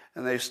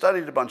 and they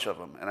studied a bunch of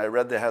them. And I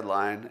read the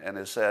headline, and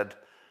it said,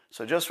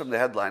 so just from the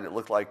headline, it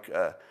looked like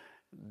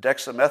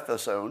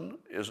dexamethasone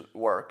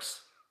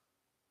works.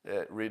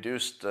 It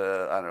reduced,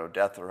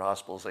 death or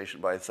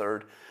hospitalization by a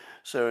third.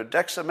 So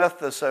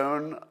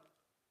dexamethasone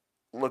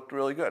looked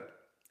really good.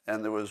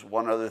 And there was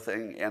one other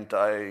thing,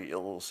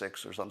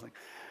 anti-IL-6 or something.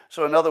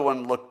 So another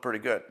one looked pretty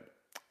good.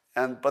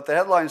 But the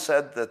headline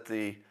said that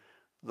the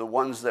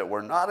ones that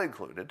were not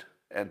included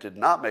and did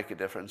not make a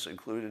difference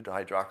included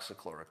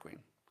hydroxychloroquine.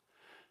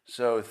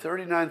 So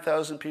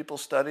 39,000 people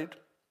studied,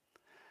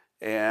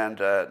 and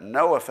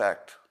no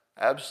effect,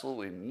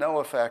 absolutely no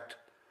effect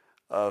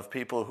of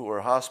people who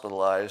were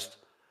hospitalized,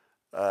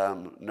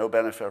 no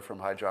benefit from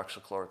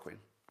hydroxychloroquine.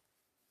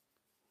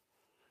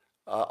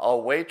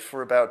 I'll wait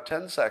for about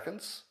 10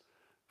 seconds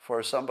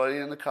for somebody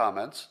in the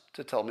comments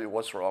to tell me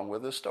what's wrong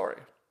with this story.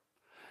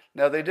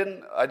 Now,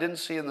 I didn't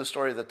see in the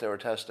story that they were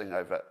testing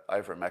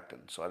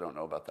ivermectin, so I don't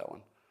know about that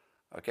one.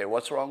 Okay,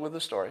 what's wrong with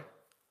the story?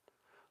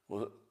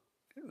 Well,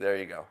 there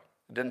you go.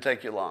 It didn't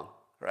take you long,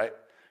 right?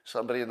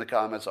 Somebody in the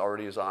comments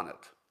already is on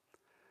it.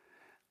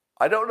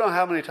 I don't know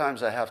how many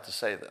times I have to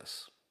say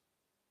this.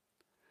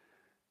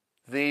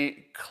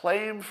 The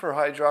claim for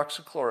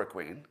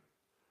hydroxychloroquine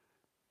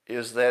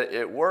is that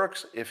it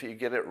works if you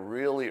get it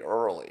really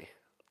early,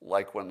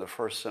 like when the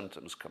first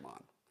symptoms come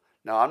on.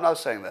 Now, I'm not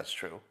saying that's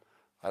true.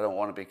 I don't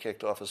want to be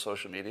kicked off of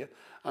social media.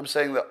 I'm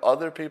saying that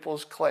other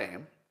people's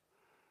claim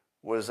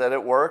was that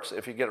it works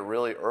if you get it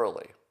really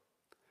early.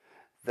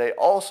 They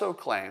also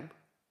claim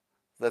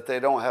that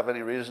they don't have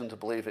any reason to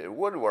believe it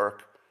would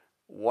work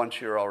once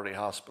you're already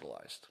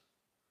hospitalized.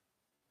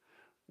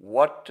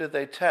 What do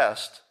they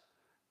test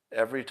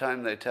every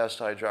time they test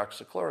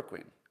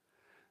hydroxychloroquine?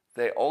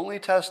 They only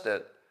test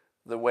it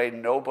the way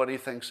nobody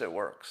thinks it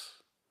works.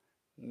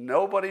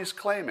 Nobody's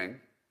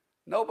claiming,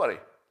 nobody,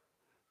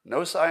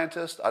 no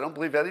scientist, I don't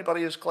believe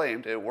anybody has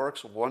claimed it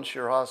works once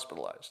you're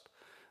hospitalized.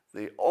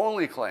 The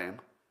only claim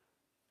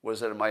was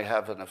that it might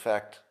have an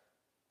effect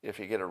if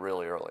you get it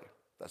really early.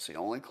 That's the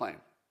only claim.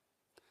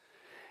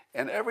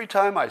 And every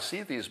time I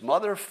see these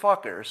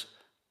motherfuckers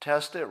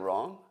test it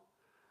wrong,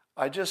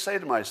 I just say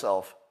to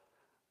myself,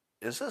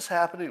 is this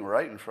happening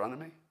right in front of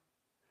me?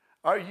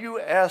 Are you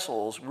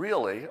assholes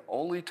really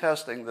only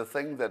testing the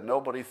thing that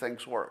nobody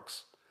thinks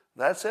works?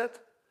 That's it?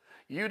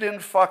 You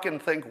didn't fucking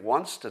think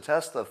once to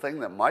test the thing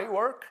that might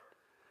work?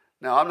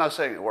 Now, I'm not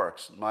saying it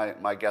works.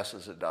 My guess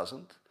is it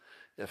doesn't.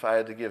 If I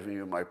had to give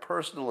you my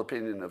personal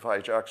opinion of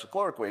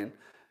hydroxychloroquine,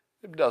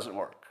 it doesn't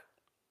work.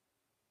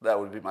 That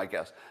would be my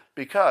guess.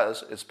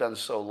 Because it's been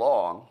so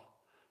long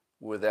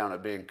without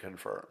it being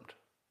confirmed.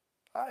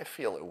 I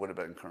feel it would have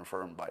been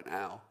confirmed by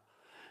now.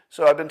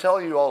 So I've been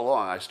telling you all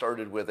along, I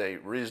started with a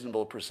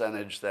reasonable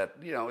percentage that,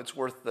 it's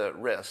worth the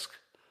risk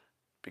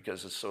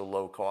because it's so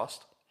low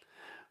cost.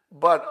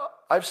 But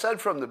I've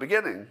said from the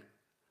beginning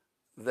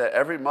that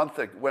every month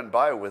that went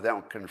by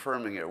without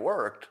confirming it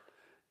worked,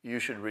 you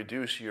should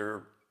reduce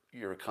your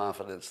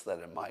confidence that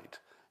it might.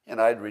 And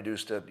I'd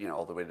reduced it,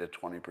 all the way to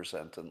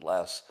 20% and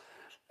less.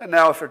 And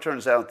now if it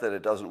turns out that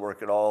it doesn't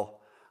work at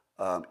all,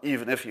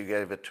 even if you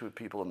gave it to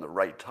people in the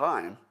right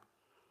time,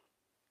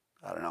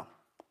 I don't know.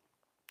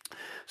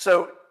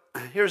 So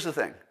here's the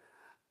thing.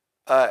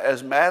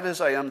 As mad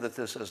as I am that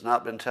this has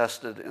not been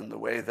tested in the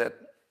way that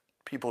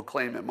people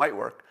claim it might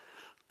work,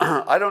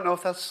 I don't know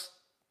if that's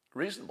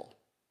reasonable.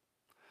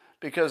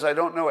 Because I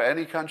don't know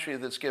any country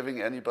that's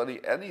giving anybody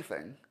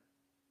anything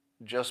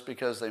just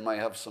because they might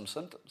have some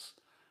symptoms.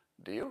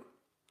 Do you?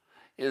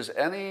 Is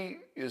any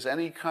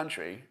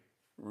country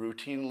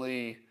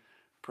routinely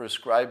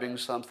prescribing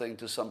something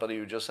to somebody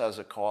who just has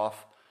a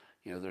cough?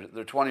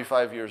 They're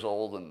 25 years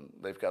old and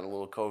they've got a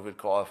little COVID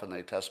cough and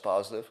they test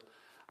positive.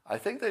 I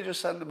think they just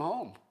send them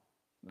home,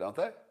 don't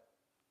they?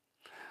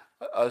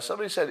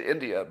 Somebody said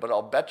India, but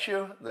I'll bet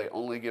you they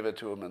only give it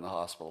to them in the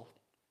hospital.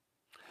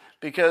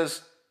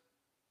 Because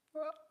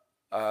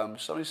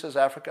somebody says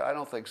Africa, I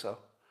don't think so.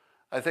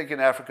 I think in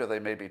Africa they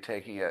may be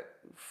taking it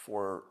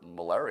for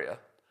malaria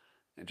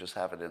and just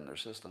have it in their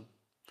system.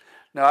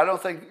 Now,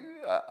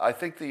 I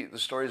think the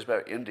stories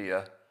about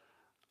India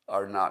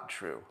are not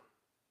true.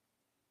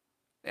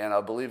 And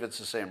I believe it's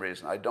the same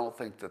reason. I don't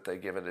think that they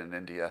give it in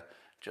India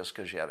just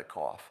because you had a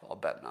cough. I'll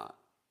bet not.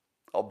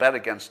 I'll bet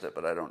against it,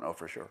 but I don't know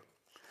for sure.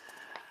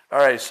 All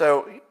right,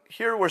 so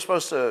here we're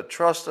supposed to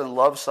trust and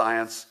love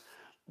science,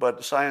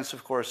 but science,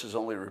 of course, is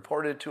only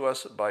reported to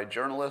us by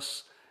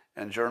journalists,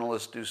 and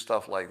journalists do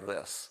stuff like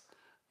this.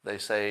 They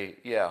say,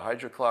 yeah,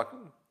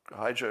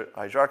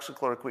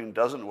 hydroxychloroquine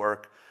doesn't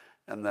work,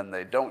 and then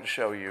they don't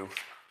show you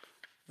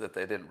that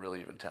they didn't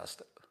really even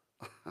test it.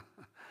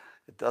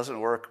 It doesn't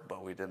work,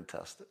 but we didn't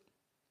test it.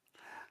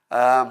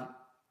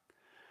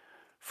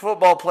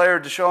 Football player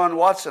Deshaun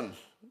Watson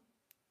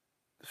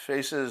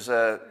faces,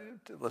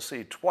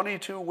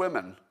 22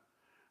 women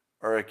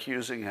are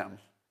accusing him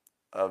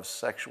of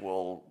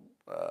sexual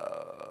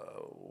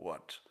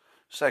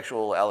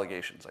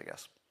allegations, I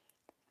guess.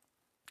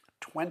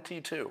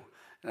 22.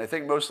 And I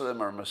think most of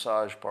them are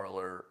massage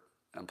parlor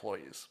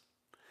employees.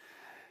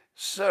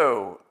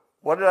 So,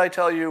 what did I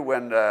tell you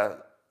when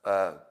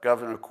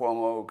Governor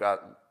Cuomo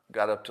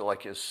got up to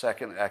his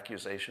second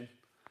accusation?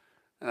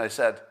 And I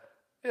said,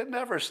 it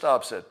never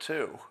stops at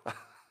 2.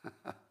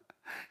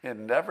 It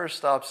never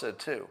stops at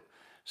 2.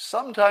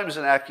 Sometimes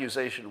an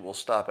accusation will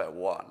stop at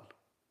 1.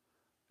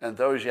 And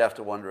those you have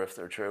to wonder if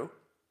they're true.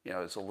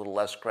 It's a little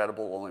less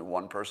credible, only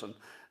one person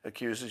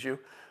accuses you.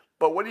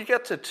 But when you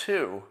get to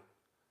 2,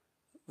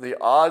 the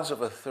odds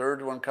of a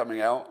third one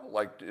coming out,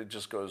 it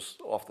just goes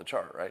off the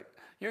chart, right?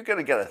 You're going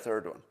to get a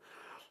third one.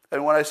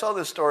 And when I saw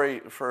this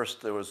story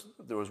first, there was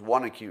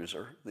one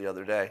accuser the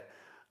other day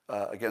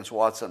against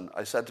Watson.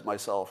 I said to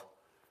myself,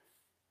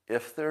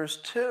 if there's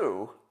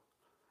 2,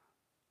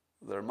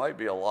 there might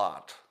be a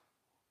lot.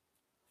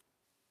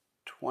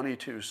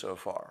 22 so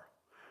far.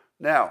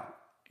 Now,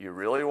 you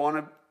really want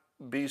to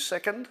be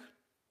sickened?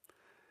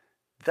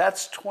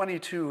 That's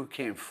 22 who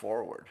came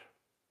forward.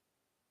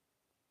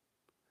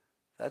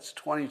 That's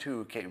 22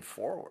 who came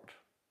forward.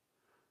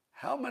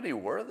 How many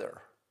were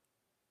there?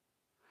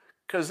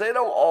 Because they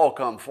don't all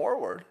come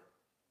forward.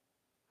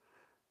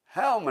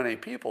 How many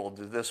people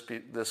did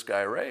this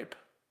guy rape?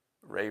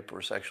 Rape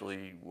or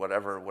sexually,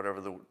 whatever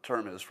the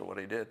term is for what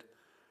he did.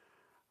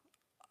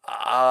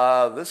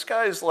 This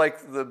guy's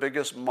like the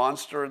biggest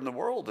monster in the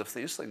world if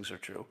these things are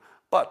true.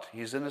 But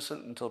he's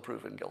innocent until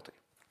proven guilty.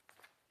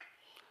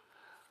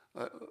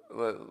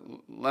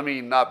 Let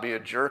me not be a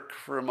jerk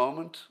for a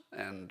moment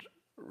and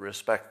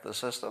respect the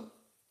system.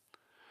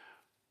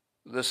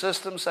 The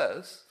system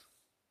says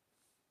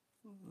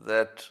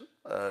that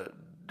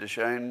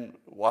Deshaun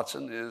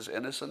Watson is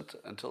innocent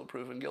until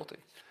proven guilty.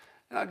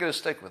 And I'm going to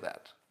stick with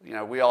that.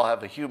 We all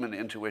have a human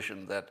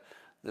intuition that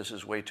this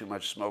is way too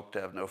much smoke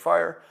to have no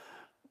fire.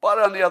 But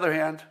on the other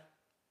hand,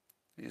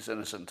 he's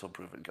innocent until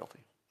proven guilty.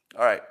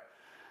 All right.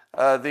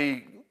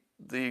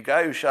 The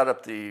guy who shot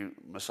up the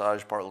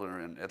massage parlor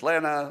in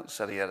Atlanta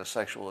said he had a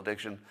sexual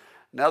addiction.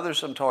 Now there's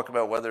some talk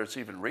about whether it's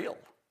even real.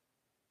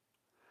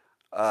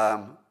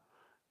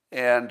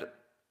 And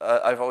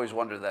I've always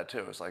wondered that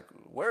too. It's like,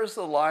 where's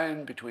the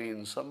line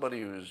between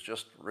somebody who's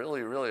just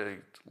really, really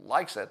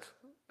likes it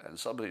and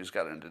somebody who's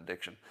got an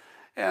addiction?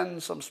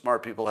 And some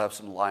smart people have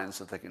some lines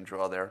that they can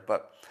draw there.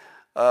 But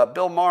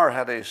Bill Maher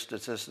had a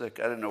statistic.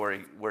 I don't know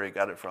where he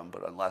got it from,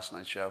 but on last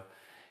night's show,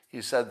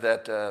 he said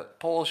that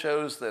poll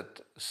shows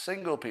that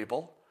single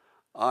people,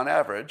 on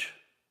average,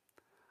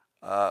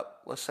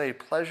 let's say,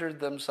 pleasured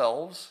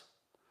themselves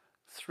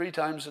 3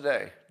 times a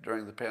day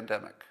during the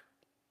pandemic.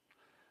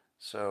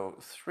 So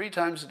 3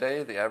 times a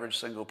day, the average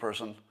single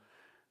person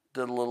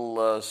did a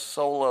little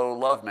solo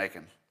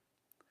lovemaking.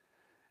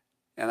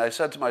 And I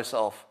said to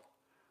myself,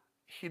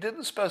 he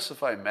didn't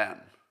specify men.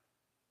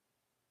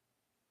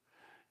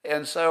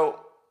 And so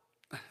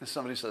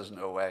somebody says,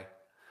 no way.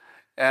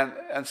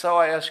 And so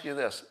I ask you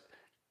this.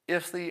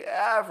 If the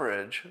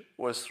average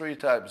was 3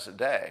 times a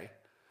day,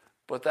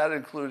 but that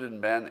included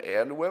men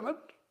and women,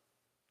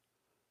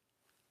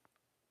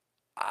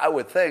 I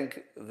would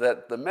think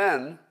that the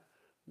men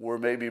were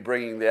maybe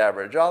bringing the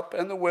average up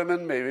and the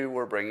women maybe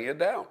were bringing it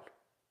down.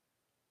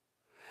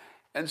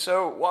 And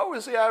so what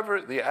was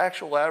the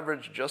actual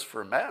average just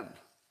for men?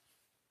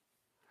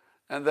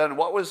 And then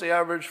what was the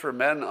average for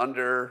men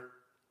under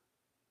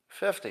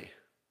 50?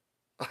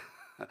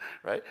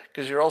 Right?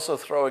 Because you're also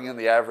throwing in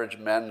the average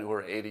men who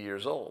are 80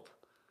 years old.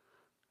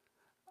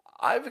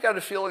 I've got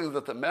a feeling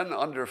that the men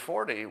under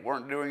 40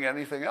 weren't doing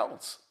anything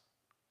else.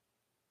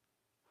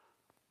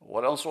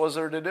 What else was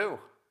there to do?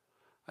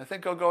 I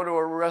think I'll go to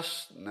a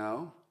rest.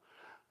 No.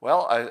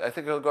 Well, I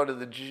think I'll go to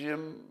the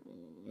gym.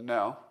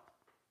 No.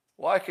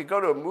 Well, I could go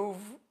to a move.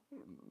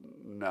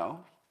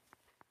 No.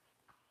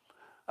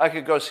 I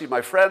could go see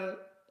my friend.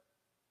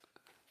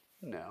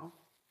 No.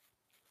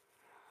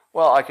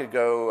 Well, I could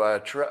go. I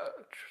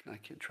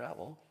can't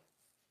travel.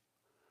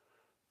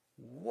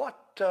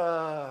 What's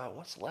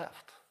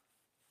left?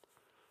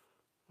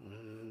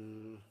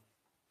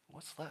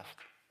 What's left?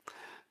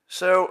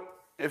 So,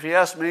 if you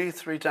ask me,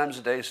 3 times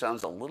a day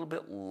sounds a little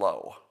bit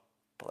low,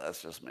 but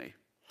that's just me.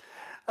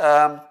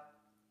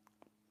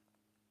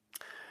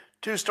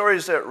 2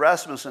 stories that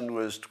Rasmussen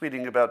was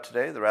tweeting about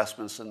today, the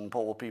Rasmussen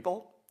poll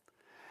people.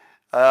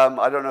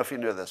 I don't know if you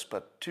knew this,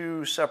 but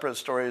 2 separate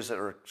stories that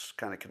are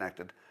kind of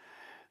connected.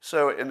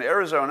 So in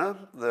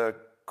Arizona, the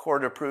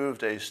court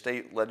approved a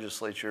state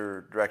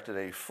legislature directed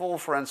a full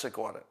forensic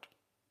audit.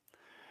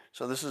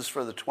 So this is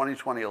for the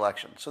 2020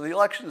 election. So the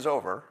election is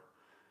over,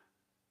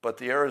 but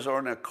the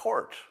Arizona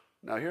court,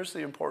 now here's the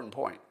important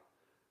point.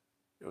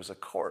 It was a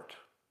court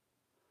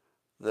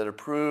that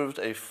approved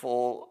a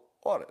full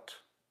audit.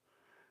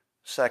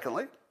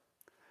 Secondly,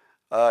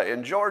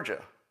 in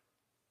Georgia,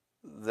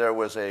 there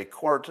was a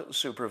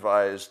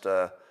court-supervised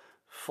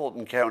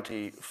Fulton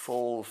County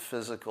full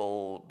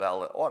physical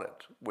ballot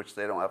audit, which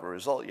they don't have a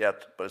result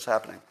yet, but it's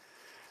happening.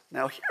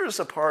 Now, here's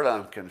the part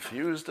I'm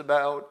confused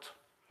about.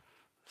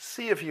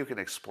 See if you can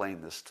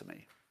explain this to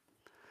me.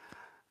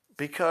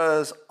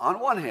 Because on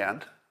one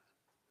hand,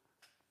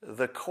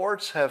 the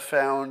courts have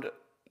found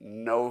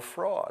no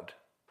fraud,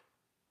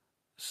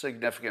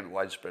 significant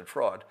widespread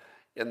fraud,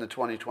 in the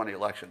 2020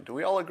 election. Do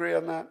we all agree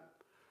on that?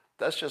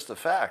 That's just a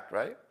fact,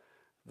 right?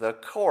 The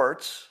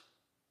courts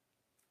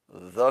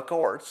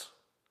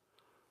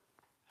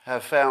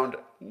have found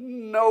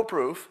no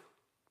proof,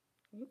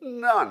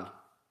 none,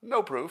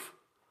 no proof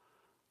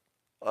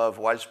of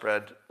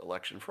widespread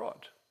election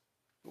fraud.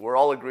 We're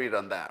all agreed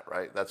on that,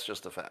 right? That's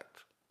just a fact.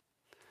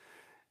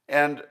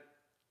 And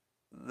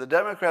the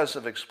Democrats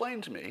have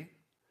explained to me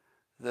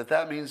that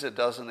that means it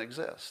doesn't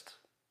exist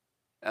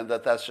and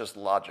that that's just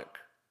logic.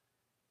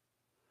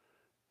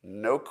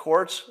 No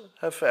courts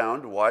have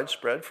found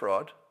widespread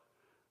fraud,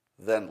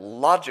 then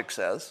logic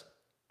says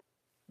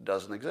it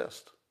doesn't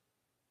exist.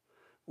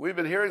 We've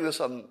been hearing this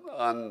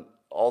on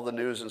all the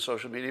news and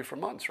social media for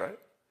months, right?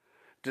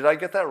 Did I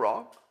get that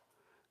wrong?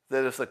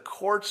 That if the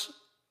courts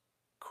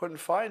couldn't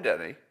find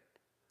any,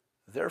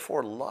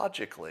 therefore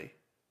logically,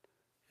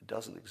 it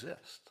doesn't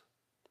exist.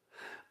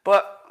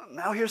 But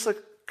now here's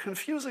the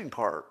confusing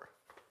part.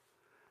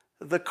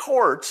 The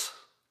courts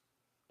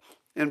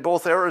in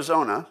both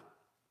Arizona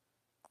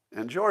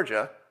and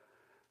Georgia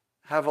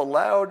have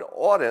allowed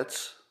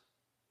audits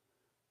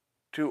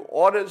to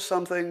audit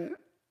something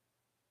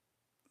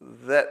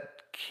that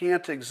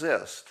can't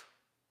exist.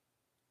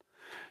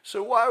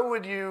 So why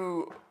would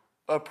you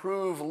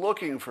approve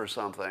looking for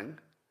something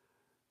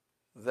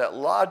that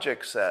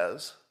logic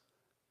says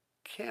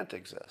can't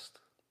exist?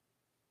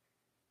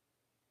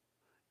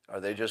 Are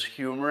they just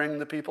humoring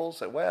the people?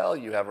 Say, well,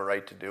 you have a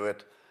right to do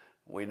it.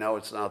 We know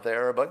it's not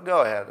there, but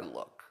go ahead and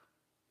look.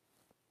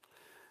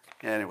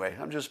 Anyway,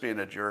 I'm just being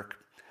a jerk.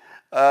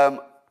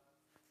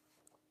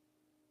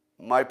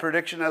 My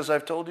prediction, as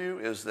I've told you,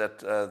 is that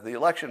the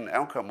election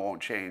outcome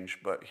won't change,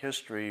 but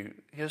history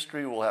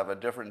will have a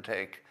different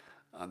take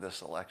on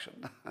this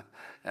election.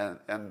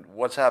 and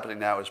what's happening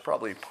now is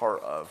probably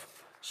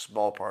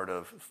small part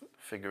of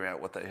figuring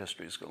out what that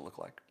history is going to look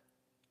like.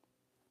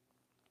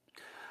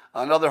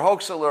 Another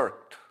hoax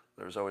alert.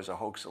 There's always a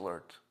hoax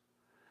alert.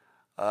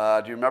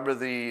 Do you remember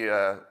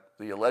the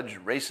the alleged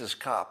racist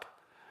cop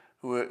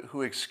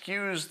who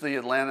excused the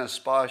Atlanta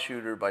spa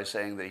shooter by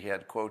saying that he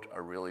had, quote,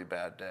 a really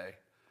bad day.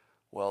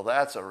 Well,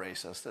 that's a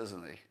racist,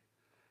 isn't he?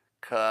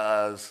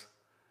 Because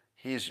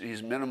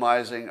he's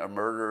minimizing a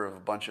murder of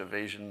a bunch of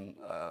Asian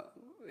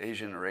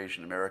or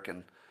Asian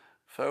American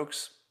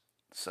folks.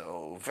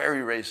 So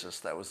very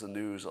racist. That was the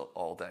news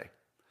all day.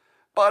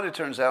 But it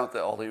turns out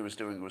that all he was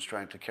doing was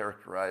trying to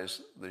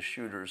characterize the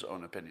shooter's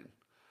own opinion.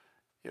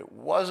 It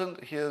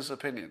wasn't his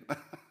opinion.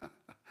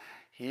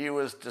 He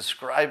was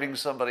describing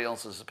somebody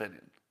else's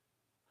opinion.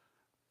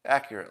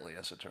 Accurately,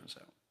 as it turns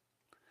out.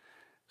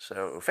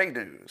 So, fake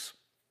news.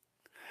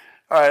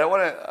 All right, I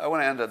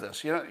want to end on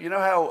this. You know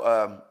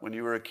how when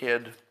you were a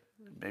kid,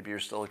 maybe you're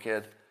still a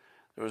kid,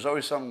 there was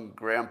always some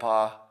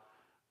grandpa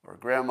or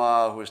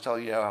grandma who was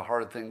telling you how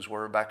hard things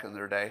were back in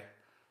their day.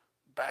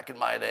 Back in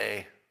my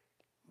day.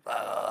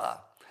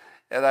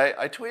 And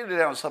I tweeted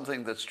out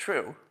something that's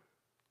true.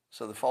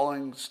 So the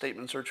following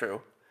statements are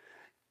true.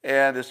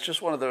 And it's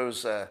just one of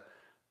those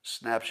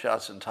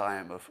snapshots in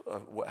time of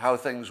how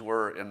things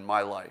were in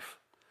my life.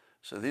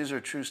 So these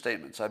are true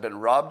statements. I've been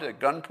robbed at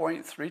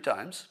gunpoint 3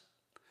 times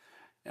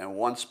and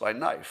once by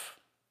knife.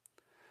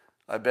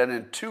 I've been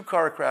in 2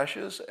 car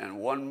crashes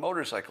and 1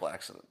 motorcycle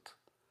accident.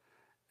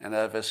 And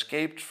I've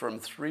escaped from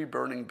 3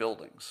 burning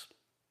buildings.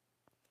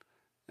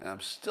 And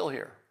I'm still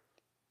here.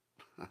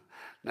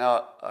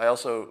 Now, I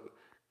also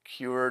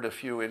cured a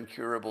few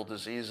incurable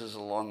diseases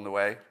along the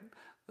way.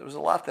 There was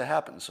a lot that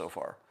happened so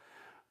far.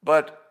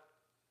 But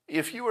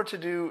if you were to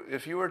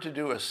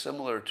do a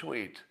similar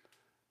tweet,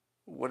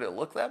 would it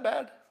look that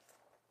bad?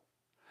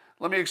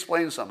 Let me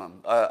explain some of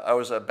them. I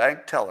was a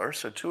bank teller,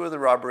 so 2 of the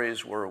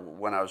robberies were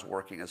when I was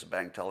working as a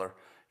bank teller.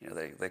 You know,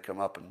 they come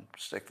up and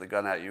stick the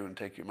gun at you and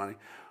take your money.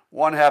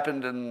 One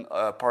happened in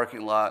a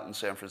parking lot in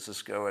San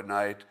Francisco at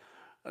night.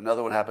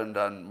 Another one happened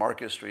on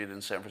Marcus Street in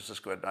San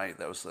Francisco at night.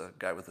 That was the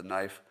guy with the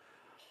knife.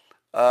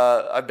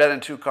 I've been in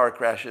 2 car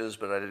crashes,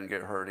 but I didn't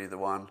get hurt either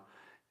one.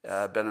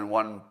 I've been in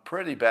 1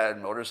 pretty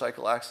bad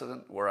motorcycle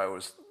accident where I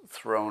was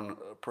thrown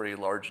a pretty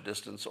large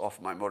distance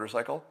off my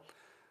motorcycle.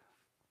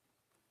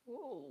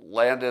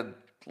 Landed.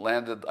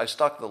 I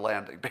stuck the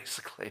landing,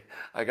 basically.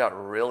 I got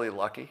really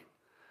lucky.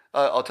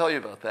 I'll tell you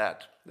about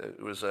that.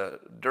 It was a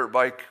dirt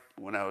bike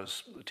when I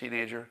was a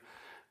teenager.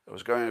 I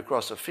was going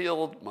across a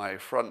field. My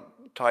front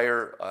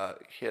tire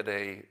hit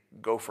a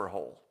gopher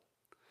hole.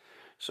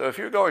 So if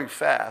you're going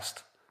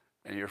fast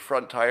and your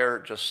front tire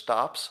just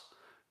stops,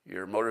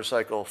 your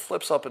motorcycle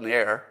flips up in the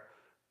air,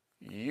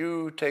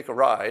 you take a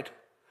ride,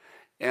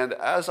 and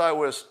as I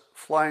was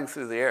flying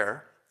through the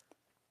air,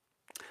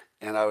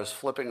 and I was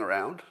flipping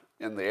around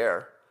in the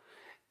air,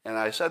 and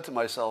I said to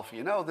myself,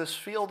 you know, this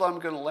field I'm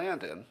going to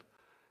land in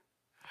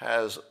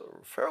has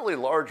fairly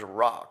large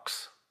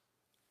rocks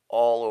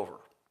all over.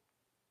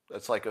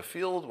 It's like a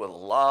field with a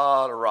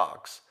lot of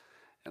rocks.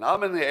 And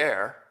I'm in the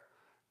air,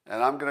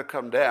 and I'm going to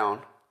come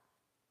down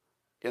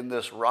in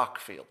this rock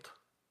field.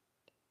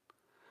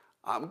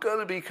 I'm going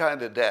to be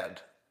kind of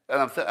dead.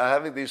 And I'm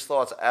having these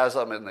thoughts as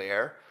I'm in the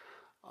air.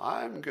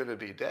 I'm going to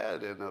be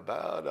dead in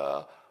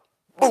about,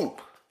 boom!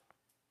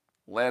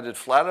 Landed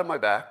flat on my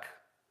back.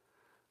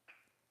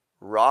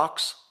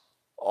 Rocks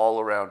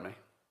all around me.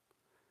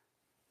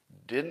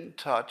 Didn't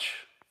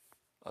touch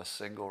a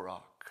single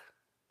rock.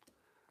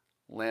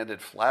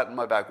 Landed flat on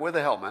my back with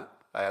a helmet.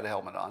 I had a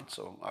helmet on,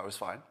 so I was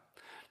fine.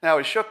 Now,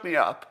 it shook me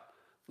up.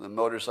 The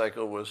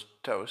motorcycle was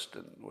toast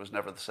and was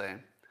never the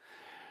same.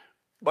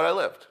 But I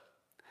lived.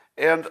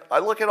 And I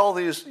look at all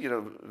these,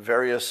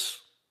 various,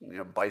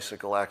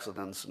 bicycle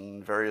accidents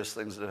and various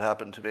things that have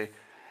happened to me,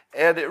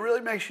 and it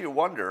really makes you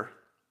wonder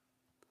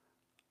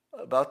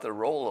about the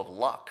role of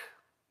luck,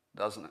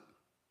 doesn't it?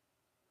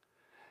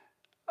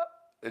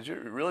 It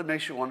really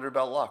makes you wonder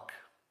about luck.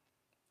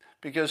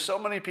 Because so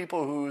many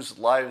people whose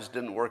lives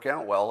didn't work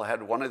out well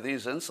had one of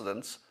these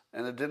incidents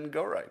and it didn't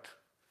go right.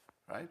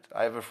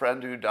 I have a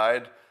friend who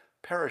died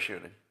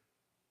parachuting.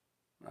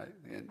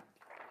 And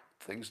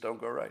things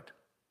don't go right.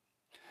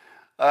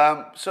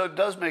 So it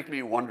does make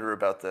me wonder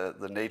about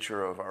the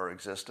nature of our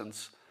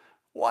existence.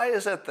 Why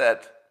is it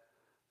that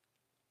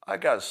I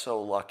got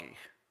so lucky?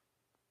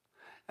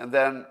 And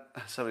then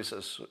somebody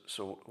says,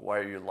 so why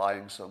are you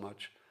lying so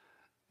much?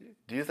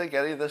 Do you think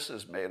any of this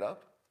is made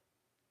up?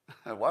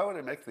 Why would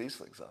I make these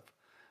things up?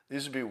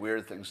 These would be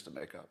weird things to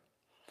make up.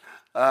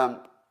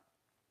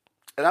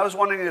 And I was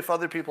wondering if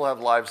other people have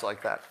lives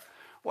like that.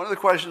 One of the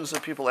questions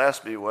that people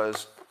asked me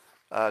was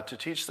to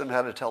teach them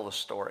how to tell a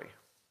story.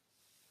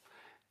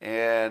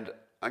 And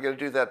I'm going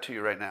to do that to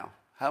you right now.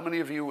 How many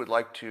of you would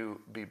like to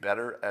be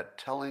better at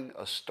telling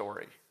a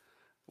story?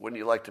 Wouldn't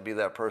you like to be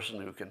that person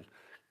who can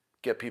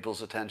get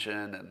people's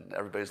attention and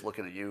everybody's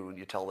looking at you and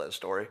you tell that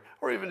story?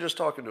 Or even just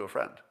talking to a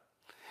friend.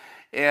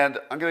 And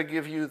I'm going to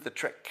give you the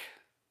trick.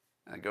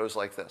 And it goes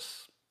like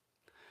this.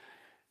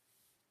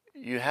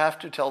 You have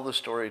to tell the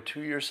story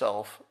to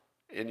yourself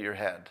in your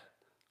head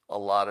a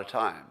lot of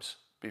times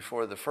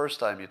before the first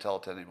time you tell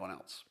it to anyone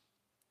else.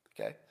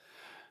 Okay?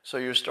 So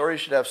your story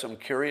should have some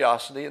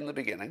curiosity in the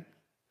beginning,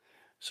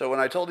 So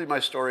when I told you my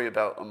story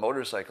about a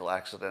motorcycle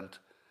accident,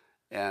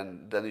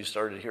 and then you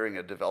started hearing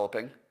it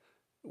developing,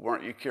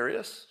 weren't you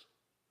curious?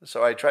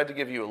 So I tried to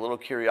give you a little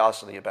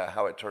curiosity about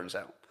how it turns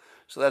out.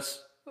 So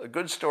that's a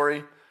good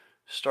story,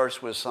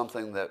 starts with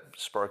something that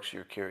sparks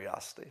your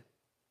curiosity.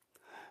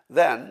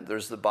 Then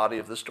there's the body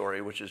of the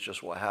story, which is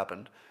just what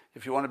happened.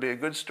 If you want to be a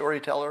good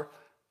storyteller,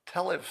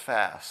 tell it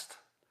fast.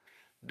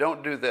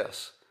 Don't do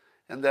this.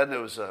 And then there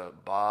was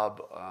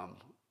Bob, I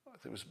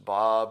think it was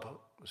Bob,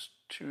 it was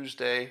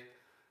Tuesday.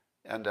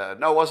 And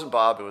no, it wasn't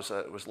Bob, it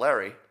was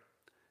Larry.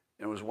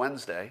 It was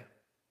Wednesday.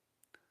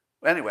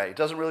 Anyway, it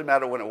doesn't really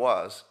matter when it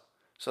was.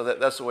 So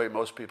that's the way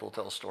most people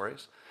tell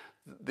stories.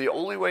 The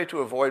only way to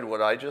avoid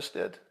what I just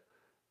did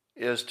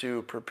is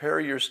to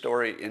prepare your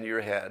story in your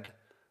head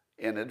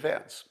in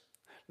advance.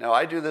 Now,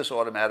 I do this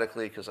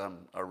automatically because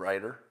I'm a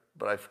writer,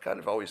 but I've kind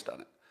of always done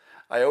it.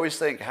 I always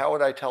think, how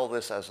would I tell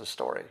this as a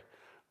story?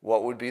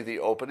 What would be the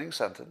opening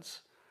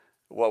sentence?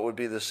 What would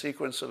be the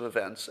sequence of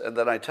events? And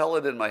then I tell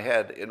it in my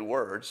head in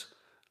words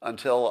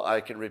until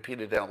I can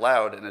repeat it out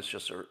loud, and it's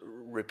just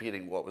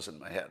repeating what was in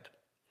my head.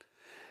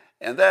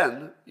 And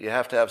then you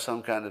have to have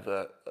some kind of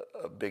a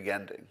big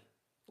ending,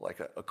 like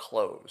a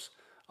close,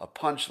 a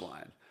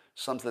punchline,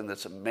 something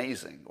that's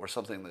amazing or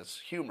something that's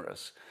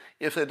humorous.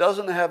 If it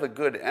doesn't have a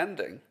good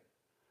ending,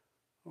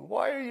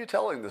 why are you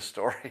telling this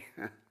story?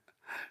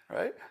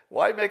 Right?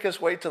 Why make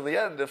us wait till the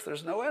end if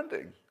there's no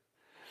ending?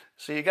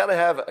 So you got to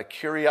have a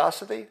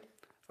curiosity,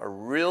 a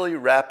really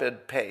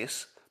rapid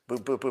pace,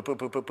 boom, boom, boom, boom,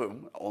 boom, boom,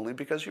 boom, only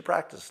because you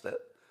practiced it,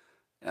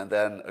 and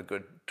then a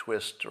good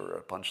twist or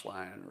a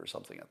punchline or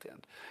something at the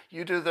end.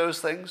 You do those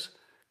things,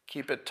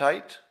 keep it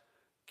tight,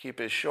 keep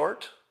it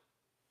short,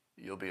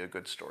 you'll be a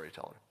good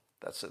storyteller.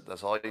 That's it.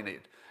 That's all you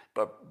need.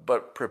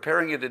 But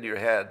preparing it in your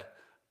head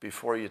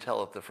before you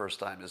tell it the first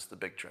time is the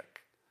big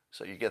trick.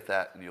 So you get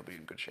that and you'll be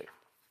in good shape.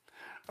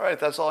 All right,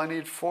 that's all I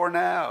need for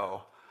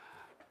now.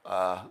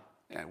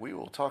 And we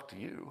will talk to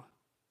you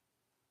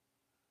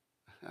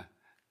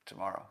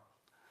tomorrow.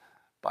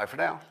 Bye for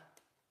now.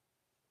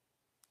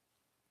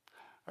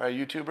 All right,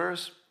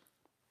 YouTubers,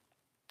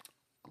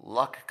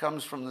 luck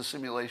comes from the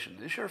simulation.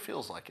 It sure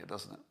feels like it,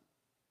 doesn't it?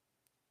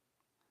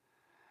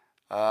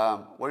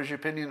 What is your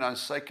opinion on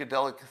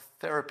psychedelic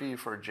therapy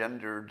for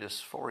gender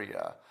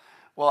dysphoria?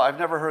 Well, I've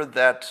never heard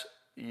that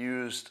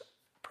used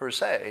per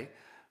se,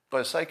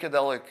 but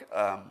psychedelic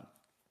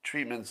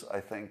treatments, I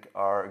think,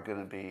 are going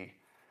to be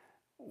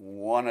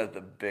one of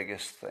the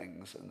biggest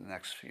things in the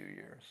next few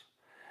years.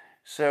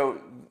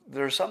 So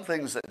there are some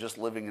things that just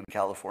living in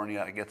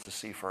California I get to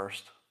see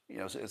first. You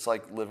know, it's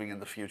like living in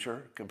the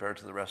future compared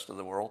to the rest of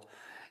the world.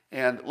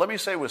 And let me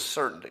say with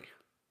certainty,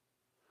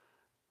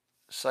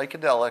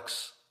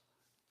 psychedelics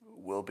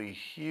will be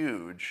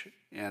huge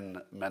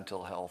in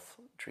mental health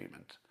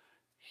treatment.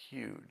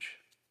 Huge.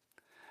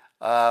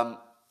 And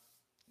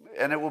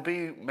it will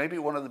be maybe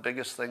one of the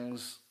biggest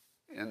things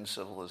in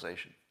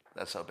civilization.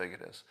 That's how big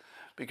it is.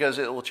 Because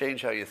it will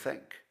change how you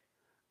think.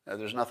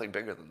 There's nothing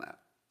bigger than that.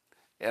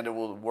 And it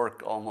will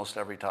work almost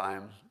every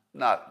time.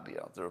 Not,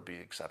 there will be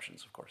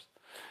exceptions, of course.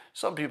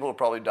 Some people will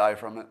probably die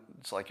from it.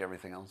 It's like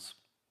everything else.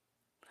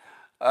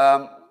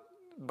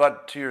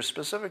 But to your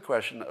specific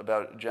question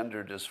about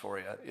gender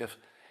dysphoria,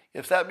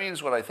 if that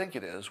means what I think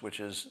it is, which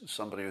is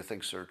somebody who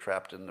thinks they're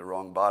trapped in the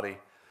wrong body,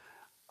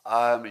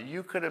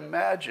 you could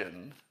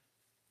imagine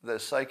that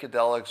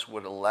psychedelics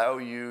would allow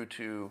you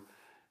to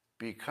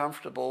be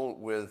comfortable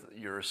with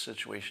your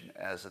situation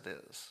as it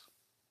is.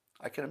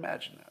 I can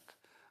imagine that.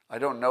 I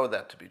don't know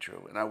that to be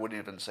true, and I wouldn't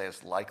even say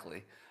it's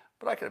likely,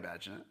 but I can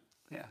imagine it,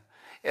 yeah.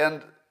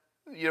 And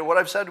what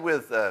I've said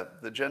with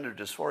the gender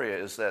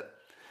dysphoria is that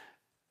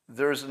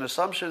there's an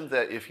assumption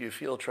that if you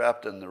feel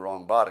trapped in the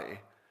wrong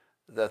body,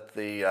 that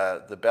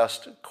the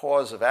best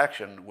cause of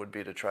action would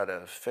be to try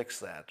to fix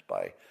that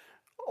by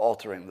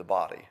altering the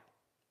body.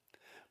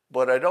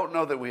 But I don't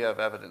know that we have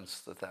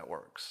evidence that that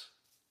works.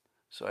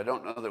 So I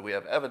don't know that we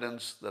have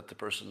evidence that the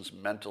person's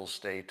mental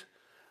state,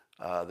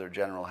 their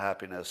general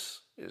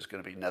happiness is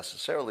going to be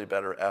necessarily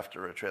better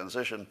after a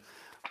transition.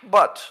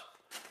 But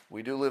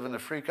we do live in a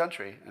free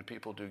country, and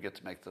people do get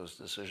to make those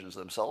decisions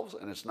themselves,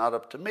 and it's not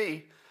up to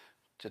me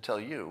to tell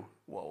you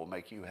what will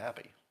make you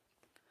happy.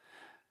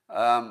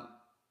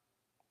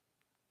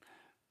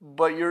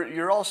 But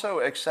you're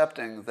also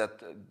accepting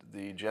that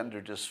the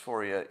gender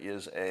dysphoria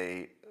is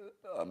a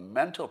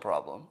mental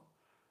problem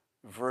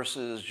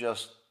versus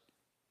just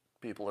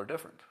people are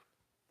different.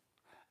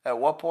 At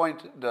what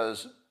point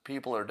does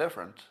people are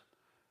different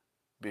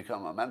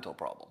become a mental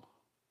problem?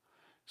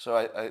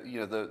 So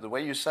the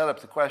way you set up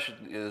the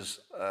question is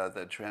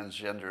that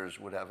transgenders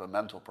would have a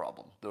mental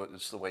problem.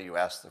 It's the way you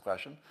ask the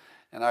question.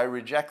 And I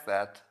reject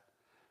that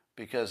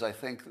because I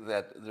think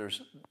that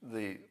there's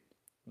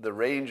the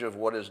range of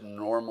what is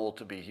normal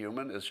to be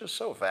human is just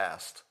so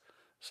vast,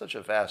 such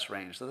a vast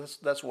range. So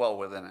that's well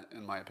within it,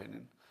 in my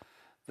opinion.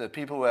 That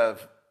people who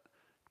have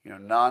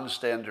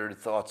non-standard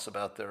thoughts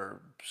about their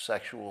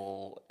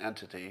sexual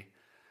entity,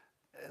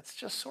 it's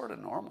just sort of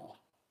normal.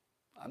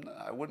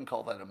 I wouldn't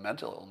call that a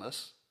mental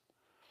illness.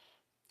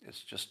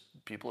 It's just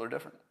people are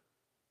different.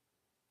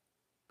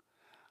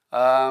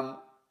 Um,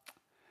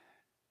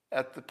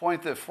 at the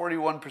point that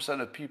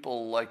 41% of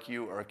people like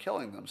you are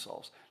killing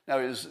themselves. Now,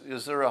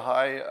 is there a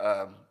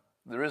high?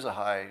 There is a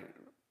high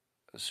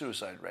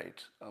suicide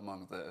rate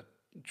among the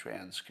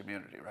trans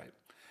community, right?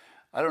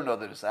 I don't know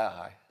that it's that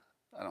high.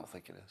 I don't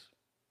think it is.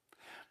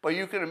 But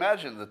you can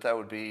imagine that that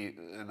would be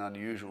an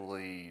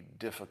unusually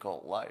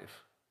difficult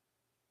life.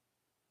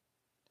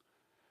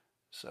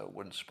 So it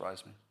wouldn't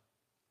surprise me.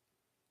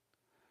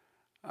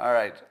 All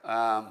right.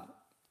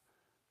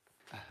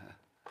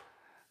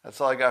 That's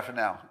all I got for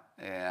now.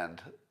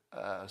 And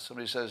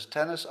somebody says,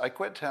 tennis. I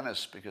quit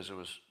tennis because it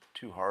was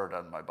too hard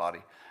on my body.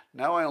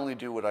 Now I only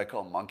do what I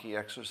call monkey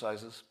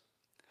exercises.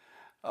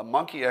 A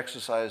monkey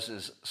exercise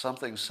is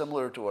something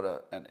similar to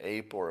what an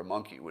ape or a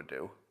monkey would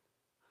do,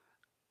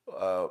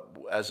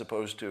 as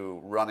opposed to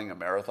running a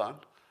marathon.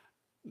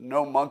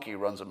 No monkey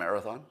runs a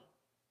marathon,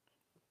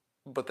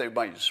 but they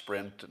might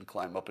sprint and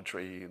climb up a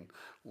tree and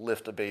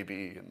lift a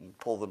baby and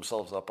pull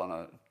themselves up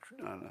on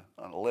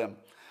a limb.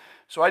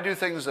 So I do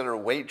things that are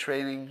weight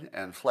training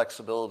and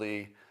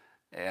flexibility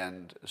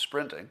and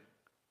sprinting,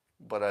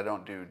 but I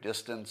don't do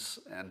distance.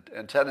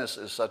 And tennis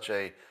is such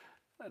a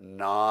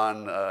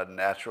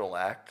non-natural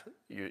act.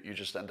 You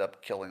just end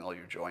up killing all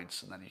your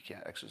joints and then you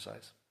can't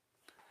exercise.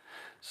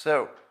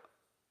 So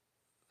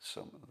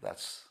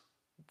that's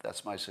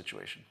my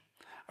situation.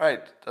 All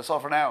right, that's all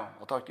for now.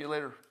 I'll talk to you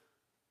later.